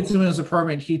when he gets him in his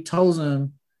apartment, he tells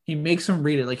him, he makes him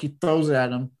read it. Like he throws it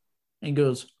at him and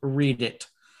goes, read it,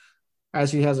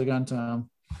 as he has a gun to him.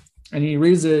 And he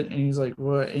reads it and he's like,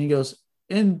 what? And he goes,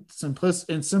 in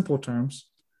simple terms,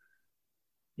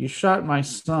 you shot my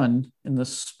son in the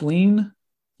spleen,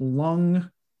 lung,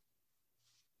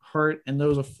 heart, and there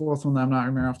was a fourth one that I'm not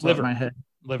remembering off the top of my head.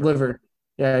 Liver.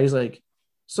 Yeah, he's like,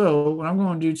 so what I'm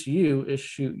going to do to you is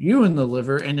shoot you in the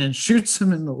liver, and then shoots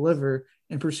him in the liver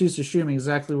and proceeds to shoot him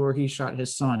exactly where he shot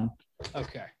his son.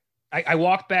 Okay. I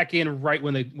walked back in right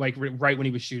when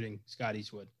he was shooting Scott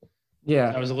Eastwood.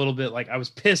 Yeah. I was a little bit like, I was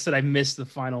pissed that I missed the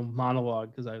final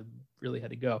monologue because I really had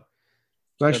to go.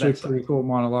 It's actually a pretty cool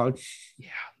monologue.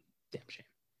 Yeah. Damn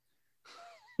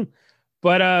shame.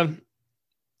 But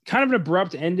kind of an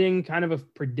abrupt ending, kind of a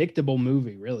predictable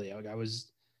movie, really. Like I was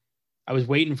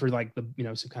waiting for like the,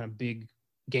 some kind of big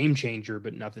game changer,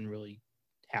 but nothing really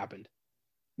happened.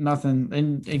 Nothing.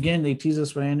 And again, they tease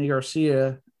us with Andy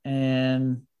Garcia,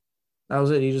 and that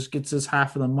was it. He just gets his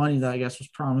half of the money that I guess was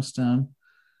promised to him.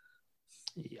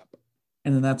 Yep.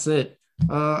 And then that's it.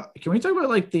 Can we talk about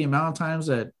like the amount of times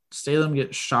that Statham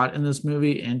gets shot in this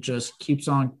movie and just keeps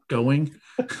on going?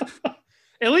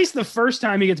 At least the first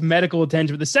time he gets medical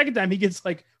attention, but the second time he gets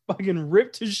like fucking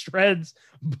ripped to shreds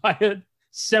by a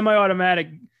semi-automatic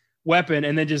weapon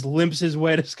and then just limps his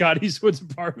way to Scott Eastwood's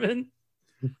apartment.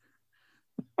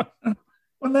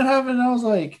 When that happened, I was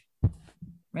like,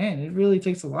 man, it really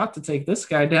takes a lot to take this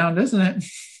guy down, doesn't it?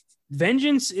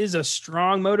 Vengeance is a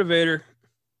strong motivator.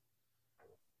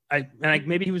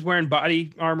 Maybe he was wearing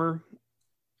body armor.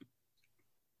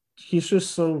 He's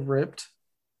just so ripped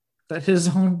that his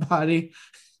own body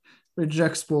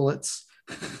rejects bullets.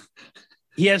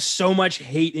 He has so much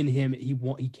hate in him.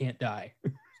 He can't die.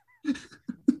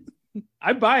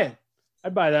 I'd buy it.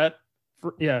 I'd buy that.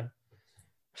 Yeah.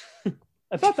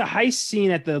 I thought the heist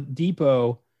scene at the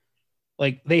depot,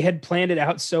 like they had planned it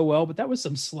out so well, but that was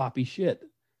some sloppy shit.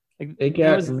 Like it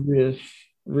got really,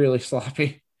 really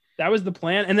sloppy. That was the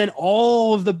plan. And then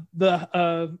all of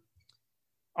the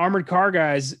armored car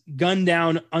guys gunned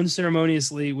down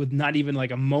unceremoniously with not even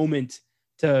like a moment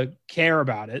to care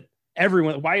about it.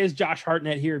 Everyone, why is Josh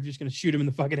Hartnett here if you're just going to shoot him in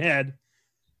the fucking head?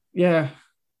 Yeah.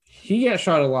 He got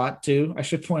shot a lot too, I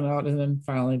should point out, and then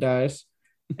finally dies.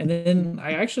 And then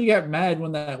I actually got mad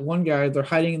when that one guy, they're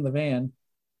hiding in the van,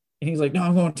 and he's like, "No,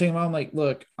 I'm going to take him out." I'm like,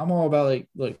 "Look, I'm all about like,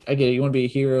 look, I get it, you want to be a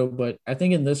hero, but I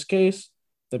think in this case,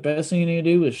 the best thing you need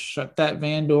to do is shut that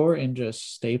van door and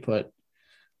just stay put."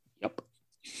 Yep.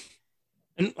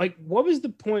 And like, what was the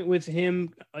point with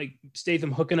him, like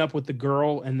Statham hooking up with the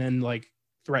girl and then like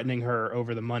threatening her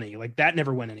over the money? Like that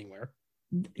never went anywhere.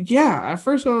 Yeah, at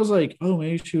first I was like, "Oh,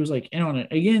 maybe she was like in on it."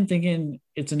 Again, thinking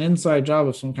it's an inside job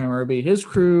of some kind, where it'd be his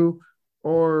crew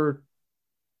or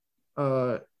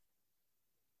uh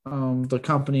the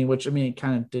company, which I mean, it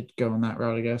kind of did go in that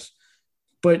route, I guess.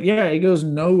 But yeah, it goes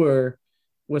nowhere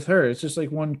with her. It's just like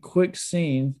one quick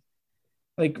scene.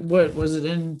 Like, what was it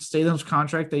in Statham's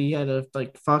contract that he had to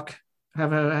like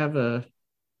have a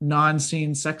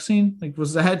non-scene sex scene? Like,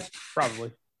 was that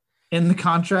Probably. in the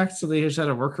contract? So they just had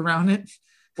to work around it.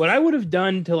 What I would have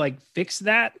done to like fix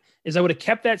that is I would have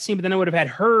kept that scene, but then I would have had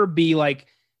her be like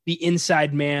the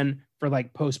inside man for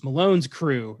like Post Malone's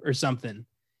crew or something,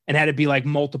 and had it be like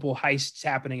multiple heists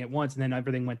happening at once, and then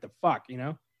everything went to fuck, you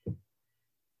know?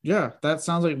 Yeah, that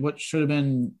sounds like what should have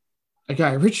been a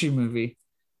Guy Ritchie movie.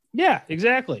 Yeah,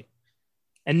 exactly.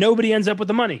 And nobody ends up with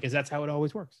the money because that's how it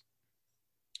always works.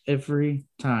 Every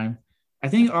time. I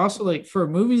think also like for a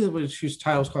movie that was whose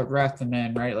title is called Wrath of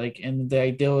Man, right? Like, and the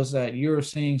idea is that you're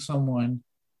seeing someone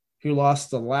who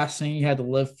lost the last thing he had to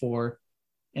live for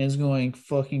and is going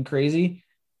fucking crazy.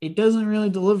 It doesn't really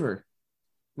deliver.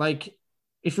 Like,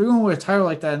 if you're going with a title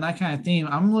like that and that kind of theme,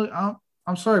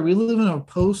 I'm sorry, we live in a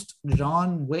post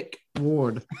John Wick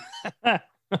world.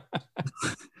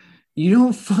 You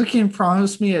don't fucking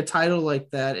promise me a title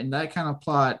like that and that kind of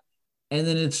plot, and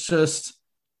then it's just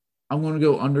I'm going to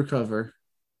go undercover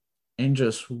and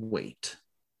just wait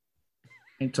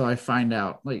until I find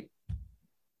out. Like,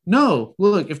 no,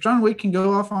 look, if John Wick can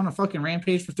go off on a fucking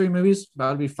rampage for 3 movies,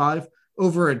 about to be 5,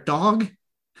 over a dog,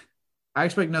 I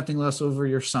expect nothing less over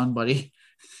your son, buddy.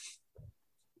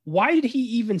 Why did he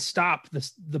even stop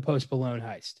the Post Malone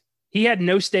heist? He had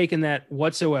no stake in that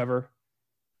whatsoever.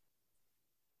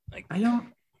 Like, I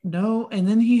don't know. And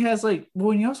then he has like,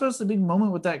 well, and he also has the big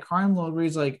moment with that crime lord where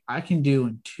he's like, I can do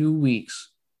in 2 weeks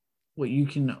what you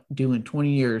can do in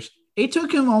 20 years. It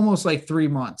took him almost like 3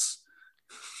 months.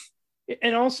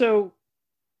 And also,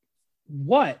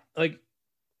 what? Like,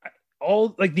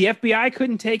 all like the FBI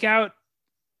couldn't take out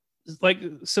like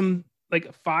some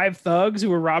like 5 thugs who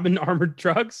were robbing armored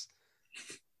trucks.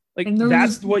 Like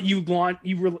that's what you want.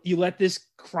 You let this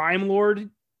crime lord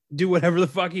do whatever the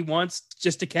fuck he wants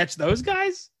just to catch those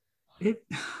guys. And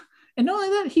not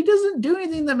only that, he doesn't do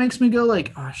anything that makes me go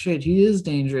like, oh shit, he is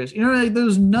dangerous. You know, like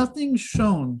there's nothing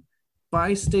shown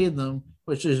by Statham,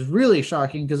 which is really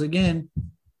shocking because again,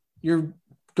 you're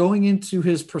going into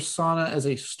his persona as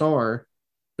a star,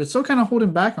 but still kind of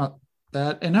holding back on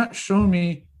that and not showing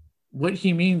me what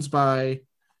he means by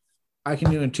I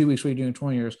can do in 2 weeks what you do in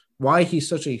 20 years. Why he's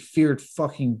such a feared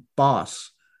fucking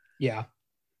boss. Yeah.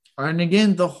 And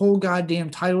again, the whole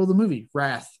goddamn title of the movie,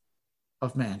 Wrath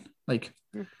of Man. Like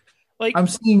I'm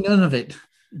seeing none of it.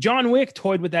 John Wick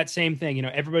toyed with that same thing. You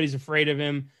know, everybody's afraid of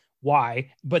him.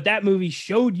 Why? But that movie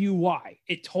showed you why.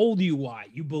 It told you why.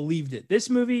 You believed it. This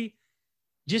movie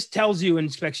just tells you and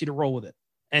expects you to roll with it.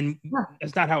 And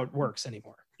that's not how it works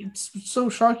anymore. It's so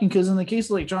shocking because in the case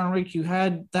of like John Wick, you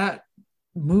had that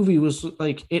movie was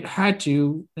like it had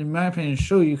to, in my opinion,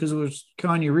 show you because it was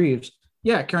Keanu Reeves.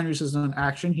 Yeah, Keanu Reeves is an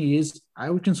action. He is, I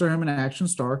would consider him an action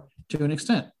star to an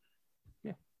extent.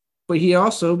 Yeah. But he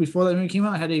also, before that movie came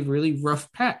out, had a really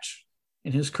rough patch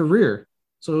in his career.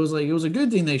 So it was like, it was a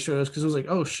good thing they showed us because it was like,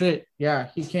 oh shit, yeah,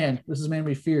 he can. This is man to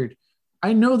be feared.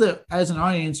 I know that as an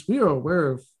audience, we are aware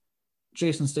of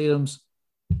Jason Statham's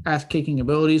ass-kicking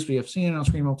abilities. We have seen it on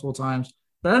screen multiple times.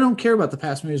 But I don't care about the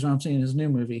past movies when I'm seeing his new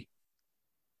movie.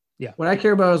 Yeah. What I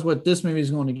care about is what this movie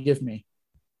is going to give me.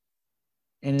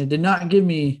 And it did not give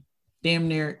me damn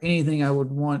near anything I would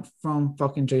want from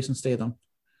fucking Jason Statham.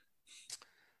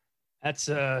 That's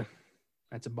a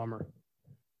bummer.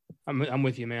 I'm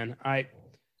with you, man. Do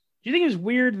you think it was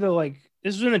weird though? Like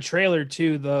this was in the trailer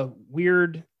too. The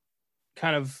weird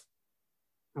kind of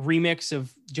remix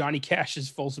of Johnny Cash's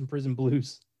Folsom Prison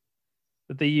Blues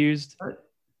that they used.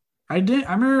 I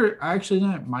remember I actually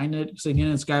didn't mind it because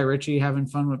again, it's Guy Ritchie having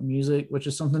fun with music, which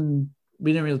is something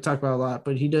we didn't really talk about a lot,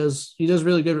 but he does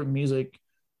really good with music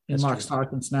in Lock,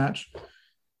 Stock, and Snatch.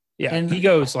 Yeah, and he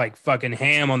goes like fucking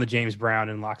ham on the James Brown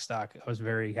in Lock, Stock. I was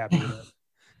very happy with that.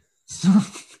 So,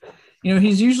 you know,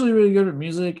 he's usually really good at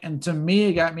music, and to me,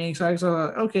 it got me excited. So I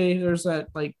thought, okay, there's that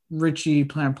like Ritchie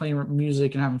playing with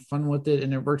music and having fun with it,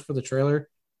 and it worked for the trailer.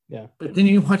 Yeah. But then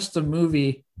you watch the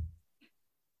movie,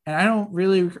 and I don't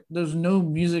really. There's no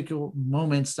musical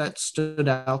moments that stood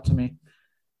out to me,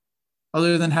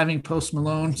 other than having Post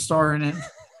Malone star in it,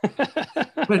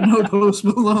 but no Post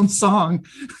Malone song.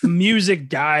 Music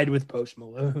died with Post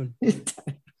Malone.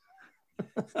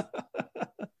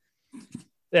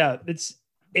 Yeah, it's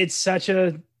such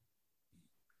an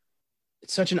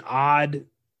odd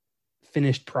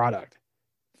finished product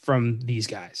from these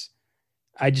guys.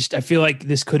 I feel like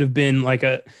this could have been like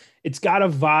it's got a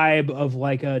vibe of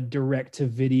like a direct to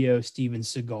video Steven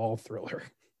Seagal thriller.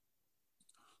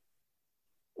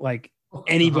 Like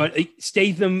anybody,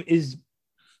 Statham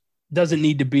doesn't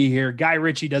need to be here. Guy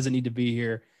Ritchie doesn't need to be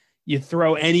here. You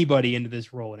throw anybody into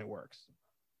this role and it works.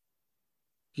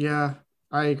 Yeah,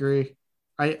 I agree.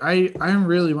 I'm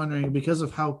really wondering, because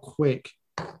of how quick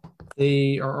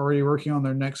they are already working on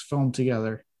their next film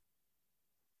together,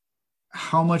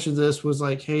 how much of this was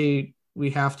like, hey,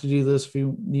 we have to do this if you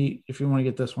want to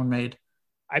get this one made.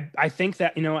 I think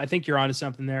that, I think you're onto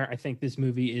something there. I think this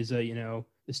movie is the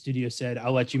studio said,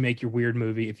 I'll let you make your weird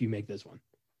movie if you make this one.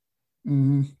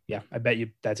 Mm-hmm. Yeah, I bet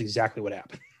you that's exactly what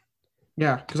happened.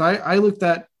 Yeah, because I looked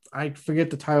at, I forget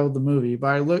the title of the movie,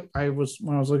 but when I was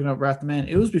looking up Wrath of Man,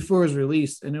 it was before it was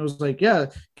released, and it was like, yeah,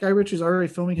 Guy Ritchie's already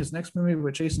filming his next movie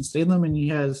with Jason Statham, and he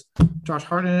has Josh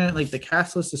Hartnett in it. Like the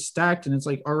cast list is stacked, and it's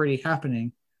like already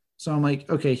happening. So I'm like,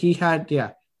 okay, this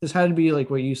had to be like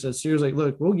what you said. So he was like,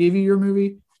 look, we'll give you your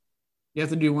movie. You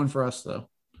have to do one for us though.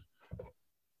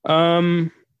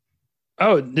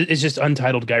 It's just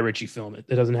untitled Guy Ritchie film. It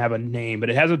doesn't have a name, but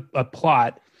it has a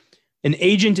plot. An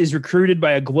agent is recruited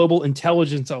by a global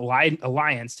intelligence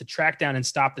alliance to track down and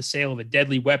stop the sale of a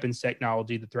deadly weapons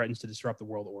technology that threatens to disrupt the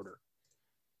world order.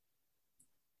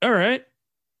 All right.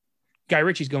 Guy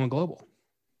Ritchie's going global.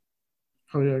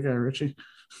 Oh, yeah, Guy Ritchie.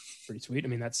 Pretty sweet. I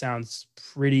mean, that sounds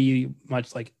pretty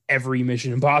much like every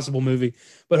Mission Impossible movie,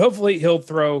 but hopefully he'll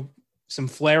throw some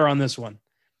flair on this one.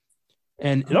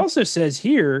 And it also says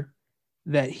here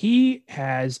that he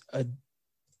has a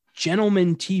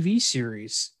Gentleman TV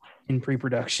series in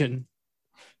pre-production.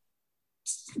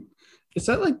 Is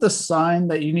that like the sign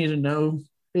that you need to know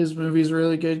his movie's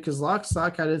really good? Because Lock,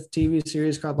 Stock had a TV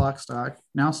series called Lock, Stock.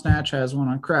 Now Snatch has one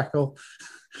on Crackle.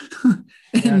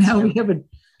 And now we have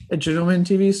a Gentleman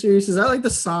TV series. Is that like the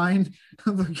sign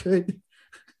of a good?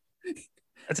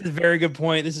 That's a very good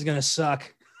point. This is going to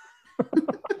suck.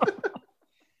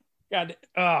 God,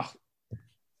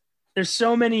 there's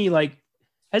so many, like,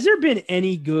 has there been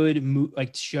any good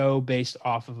show based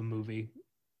off of a movie?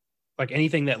 Like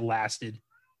anything that lasted?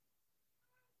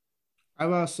 I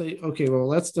will say, okay, well,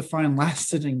 let's define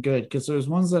lasted and good, because there's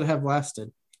ones that have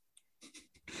lasted.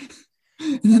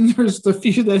 And then there's the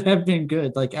few that have been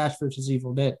good, like Ash vs.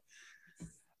 Evil Dead.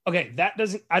 Okay,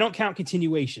 I don't count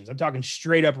continuations. I'm talking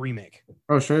straight up remake.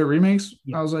 Oh, straight remakes?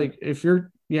 Yeah. I was like, we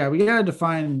gotta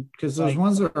define, because there's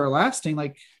ones that are lasting,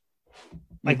 like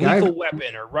Lethal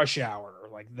Weapon or Rush Hour or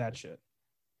like that shit.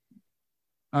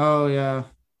 Oh yeah,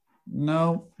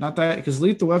 no, not that, because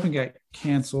Lethal Weapon got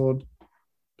canceled.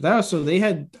 But that also they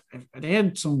had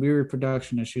some weird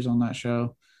production issues on that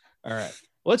show. All right,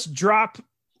 let's drop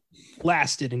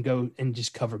lasted and go and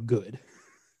just cover good.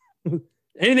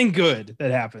 Anything good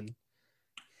that happened.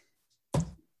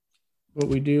 What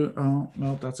we do? Oh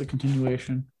no, that's a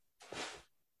continuation.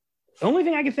 The only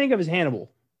thing I can think of is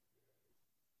Hannibal.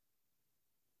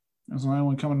 That's the only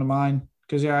one coming to mind.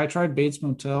 Because I tried Bates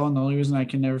Motel, and the only reason I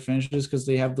can never finish it is because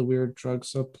they have the weird drug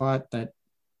subplot that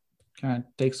kind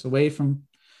of takes away from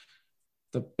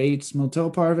the Bates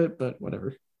Motel part of it. But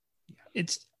whatever.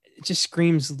 It just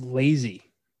screams lazy.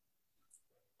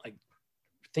 Like,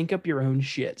 think up your own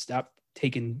shit. Stop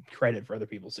taking credit for other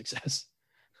people's success.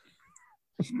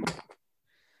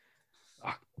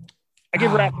 I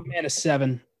give Wrath of Man a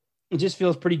 7. It just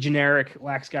feels pretty generic,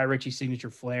 lacks Guy Ritchie's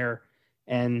signature flair,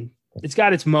 and it's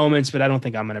got its moments, but I don't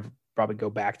think I'm going to probably go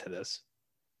back to this.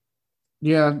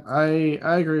 Yeah, I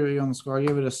agree with you on the score. I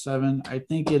give it a 7. I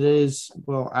think it is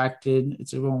well acted.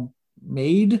 It's a well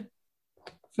made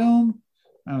film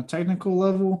on a technical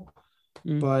level,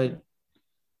 but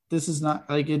this is not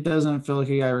like, it doesn't feel like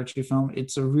a Guy Ritchie film.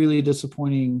 It's a really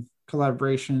disappointing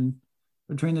collaboration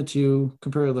between the two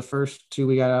compared to the first two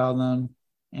we got out of them,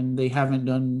 and they haven't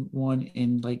done one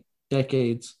in like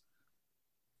decades.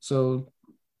 So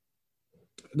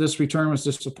this return was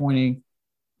disappointing.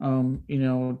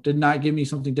 Did not give me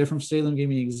something different from Statham. Gave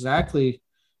me exactly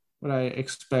what I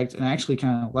expect, and actually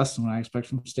kind of less than what I expect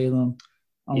from Statham.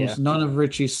 Almost none of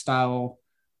Ritchie's style.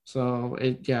 So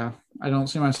I don't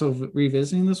see myself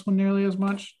revisiting this one nearly as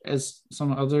much as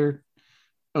some other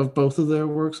of both of their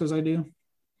works as I do.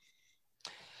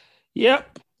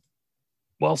 Yep.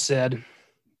 Well said.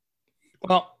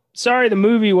 Well, sorry the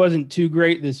movie wasn't too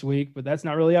great this week, but that's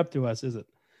not really up to us, is it?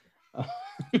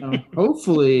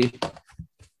 Hopefully,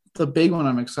 the big one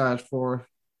I'm excited for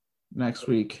next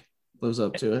week lives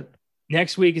up to it.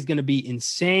 Next week is going to be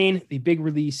insane. The big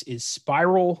release is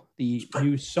Spiral, the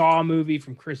new Saw movie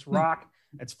from Chris Rock.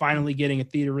 That's finally getting a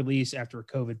theater release after a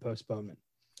COVID postponement.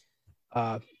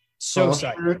 So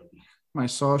excited. My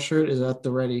Saw shirt is at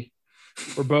the ready.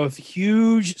 We're both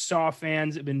huge Saw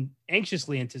fans, have been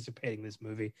anxiously anticipating this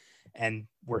movie, and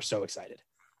we're so excited.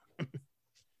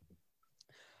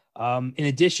 In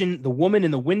addition, The Woman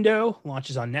in the Window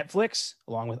launches on Netflix,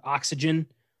 along with Oxygen.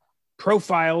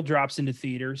 Profile drops into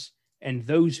theaters, and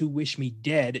Those Who Wish Me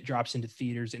Dead drops into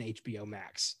theaters and HBO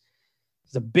Max.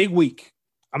 It's a big week.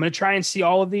 I'm going to try and see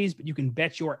all of these, but you can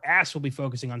bet your ass we'll be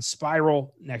focusing on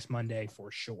Spiral next Monday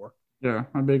for sure. Yeah,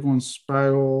 my big one's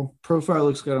Spiral. Profile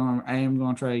looks good. I am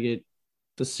going to try to get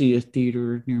to see a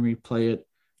theater near me play it.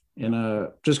 And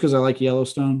just because I like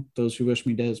Yellowstone, Those Who Wish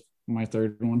Me Dead is my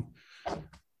third one.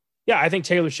 Yeah, I think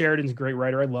Taylor Sheridan's a great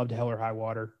writer. I loved Hell or High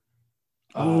Water.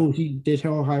 He did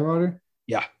Hell or High Water?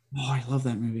 Yeah. Oh, I love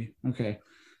that movie. Okay.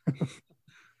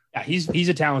 Yeah, he's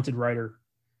a talented writer.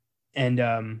 And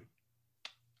I'm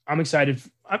excited.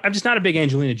 I'm just not a big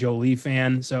Angelina Jolie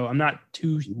fan, so I'm not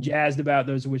too jazzed about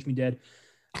Those Who Wish Me Dead.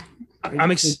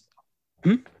 It's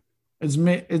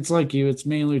like you. It's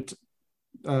mainly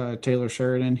Taylor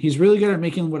Sheridan. He's really good at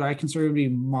making what I consider to be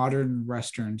modern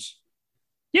westerns.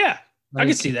 Yeah, I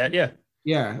can see that. Yeah.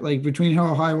 Yeah, like between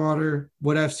Hell or High Water,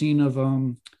 what I've seen of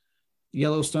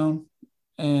Yellowstone,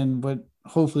 and what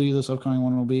hopefully this upcoming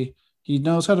one will be, he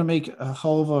knows how to make a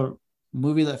hell of a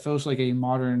movie that feels like a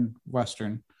modern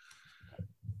western.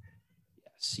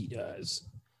 Yes, he does.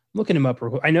 I'm looking him up.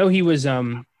 I know he was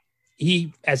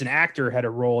he as an actor had a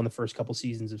role in the first couple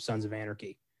seasons of Sons of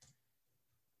Anarchy.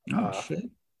 Shit.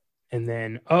 And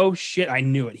then I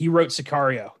knew it. He wrote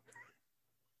Sicario.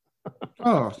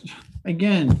 Oh,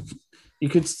 again, you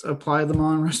could apply the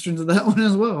modern western to that one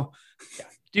as well. Yeah,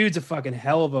 dude's a fucking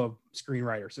hell of a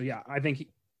screenwriter. So yeah, I think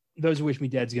Those Who Wish Me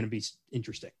Dead is going to be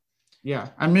interesting. Yeah,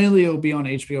 mainly it'll be on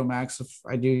HBO Max if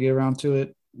I do get around to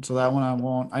it. So that one I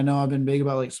won't. I know I've been big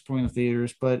about like supporting the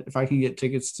theaters, but if I can get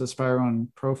tickets to Spiral on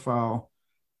Profile,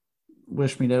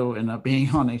 Wish Me Dead will end up being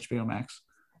on HBO Max.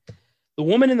 The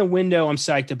Woman in the Window, I'm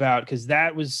psyched about because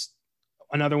that was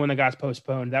another one that got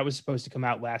postponed. That was supposed to come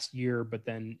out last year, but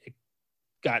then it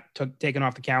got taken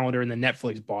off the calendar, and then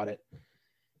Netflix bought it.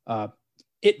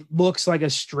 It looks like a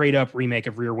straight up remake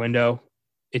of Rear Window.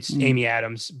 It's Amy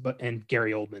Adams and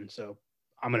Gary Oldman, so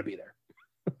I'm gonna be there.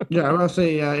 Yeah, I will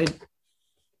say,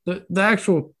 the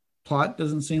actual plot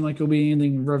doesn't seem like it'll be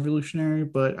anything revolutionary,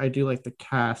 but I do like the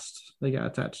cast they got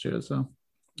attached to it. So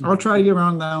I'll try to get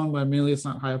around that one, but mainly it's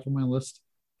not high up on my list.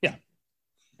 Yeah,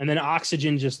 and then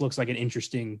Oxygen just looks like an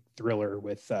interesting thriller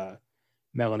with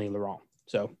Melanie Laurent.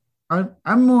 So I'm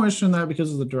more interested in that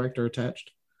because of the director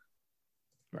attached.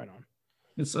 Right on.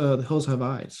 It's The Hills Have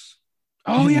Eyes.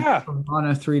 Oh yeah, on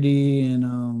a 3D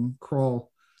and Crawl.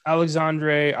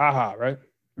 Alexandre Aja, right?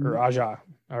 Or Aja.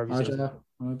 Aja,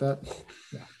 like that.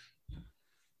 Yeah.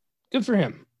 Good for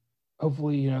him.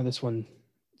 Hopefully, this one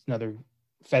is another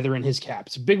feather in his cap.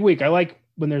 It's a big week. I like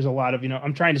when there's a lot of,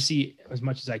 I'm trying to see as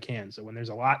much as I can. So when there's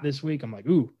a lot this week, I'm like,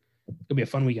 ooh, it'll be a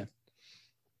fun weekend.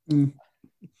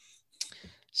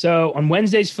 So on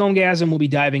Wednesday's Filmgasm, we'll be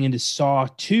diving into Saw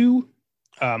 2.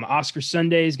 Oscar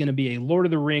Sunday is going to be a Lord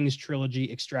of the Rings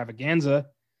trilogy extravaganza.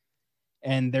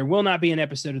 And there will not be an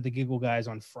episode of The Giggle Guys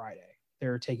on Friday.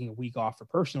 They're taking a week off for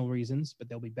personal reasons, but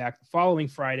they'll be back the following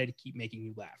Friday to keep making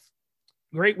you laugh.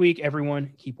 Great week,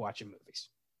 everyone. Keep watching movies.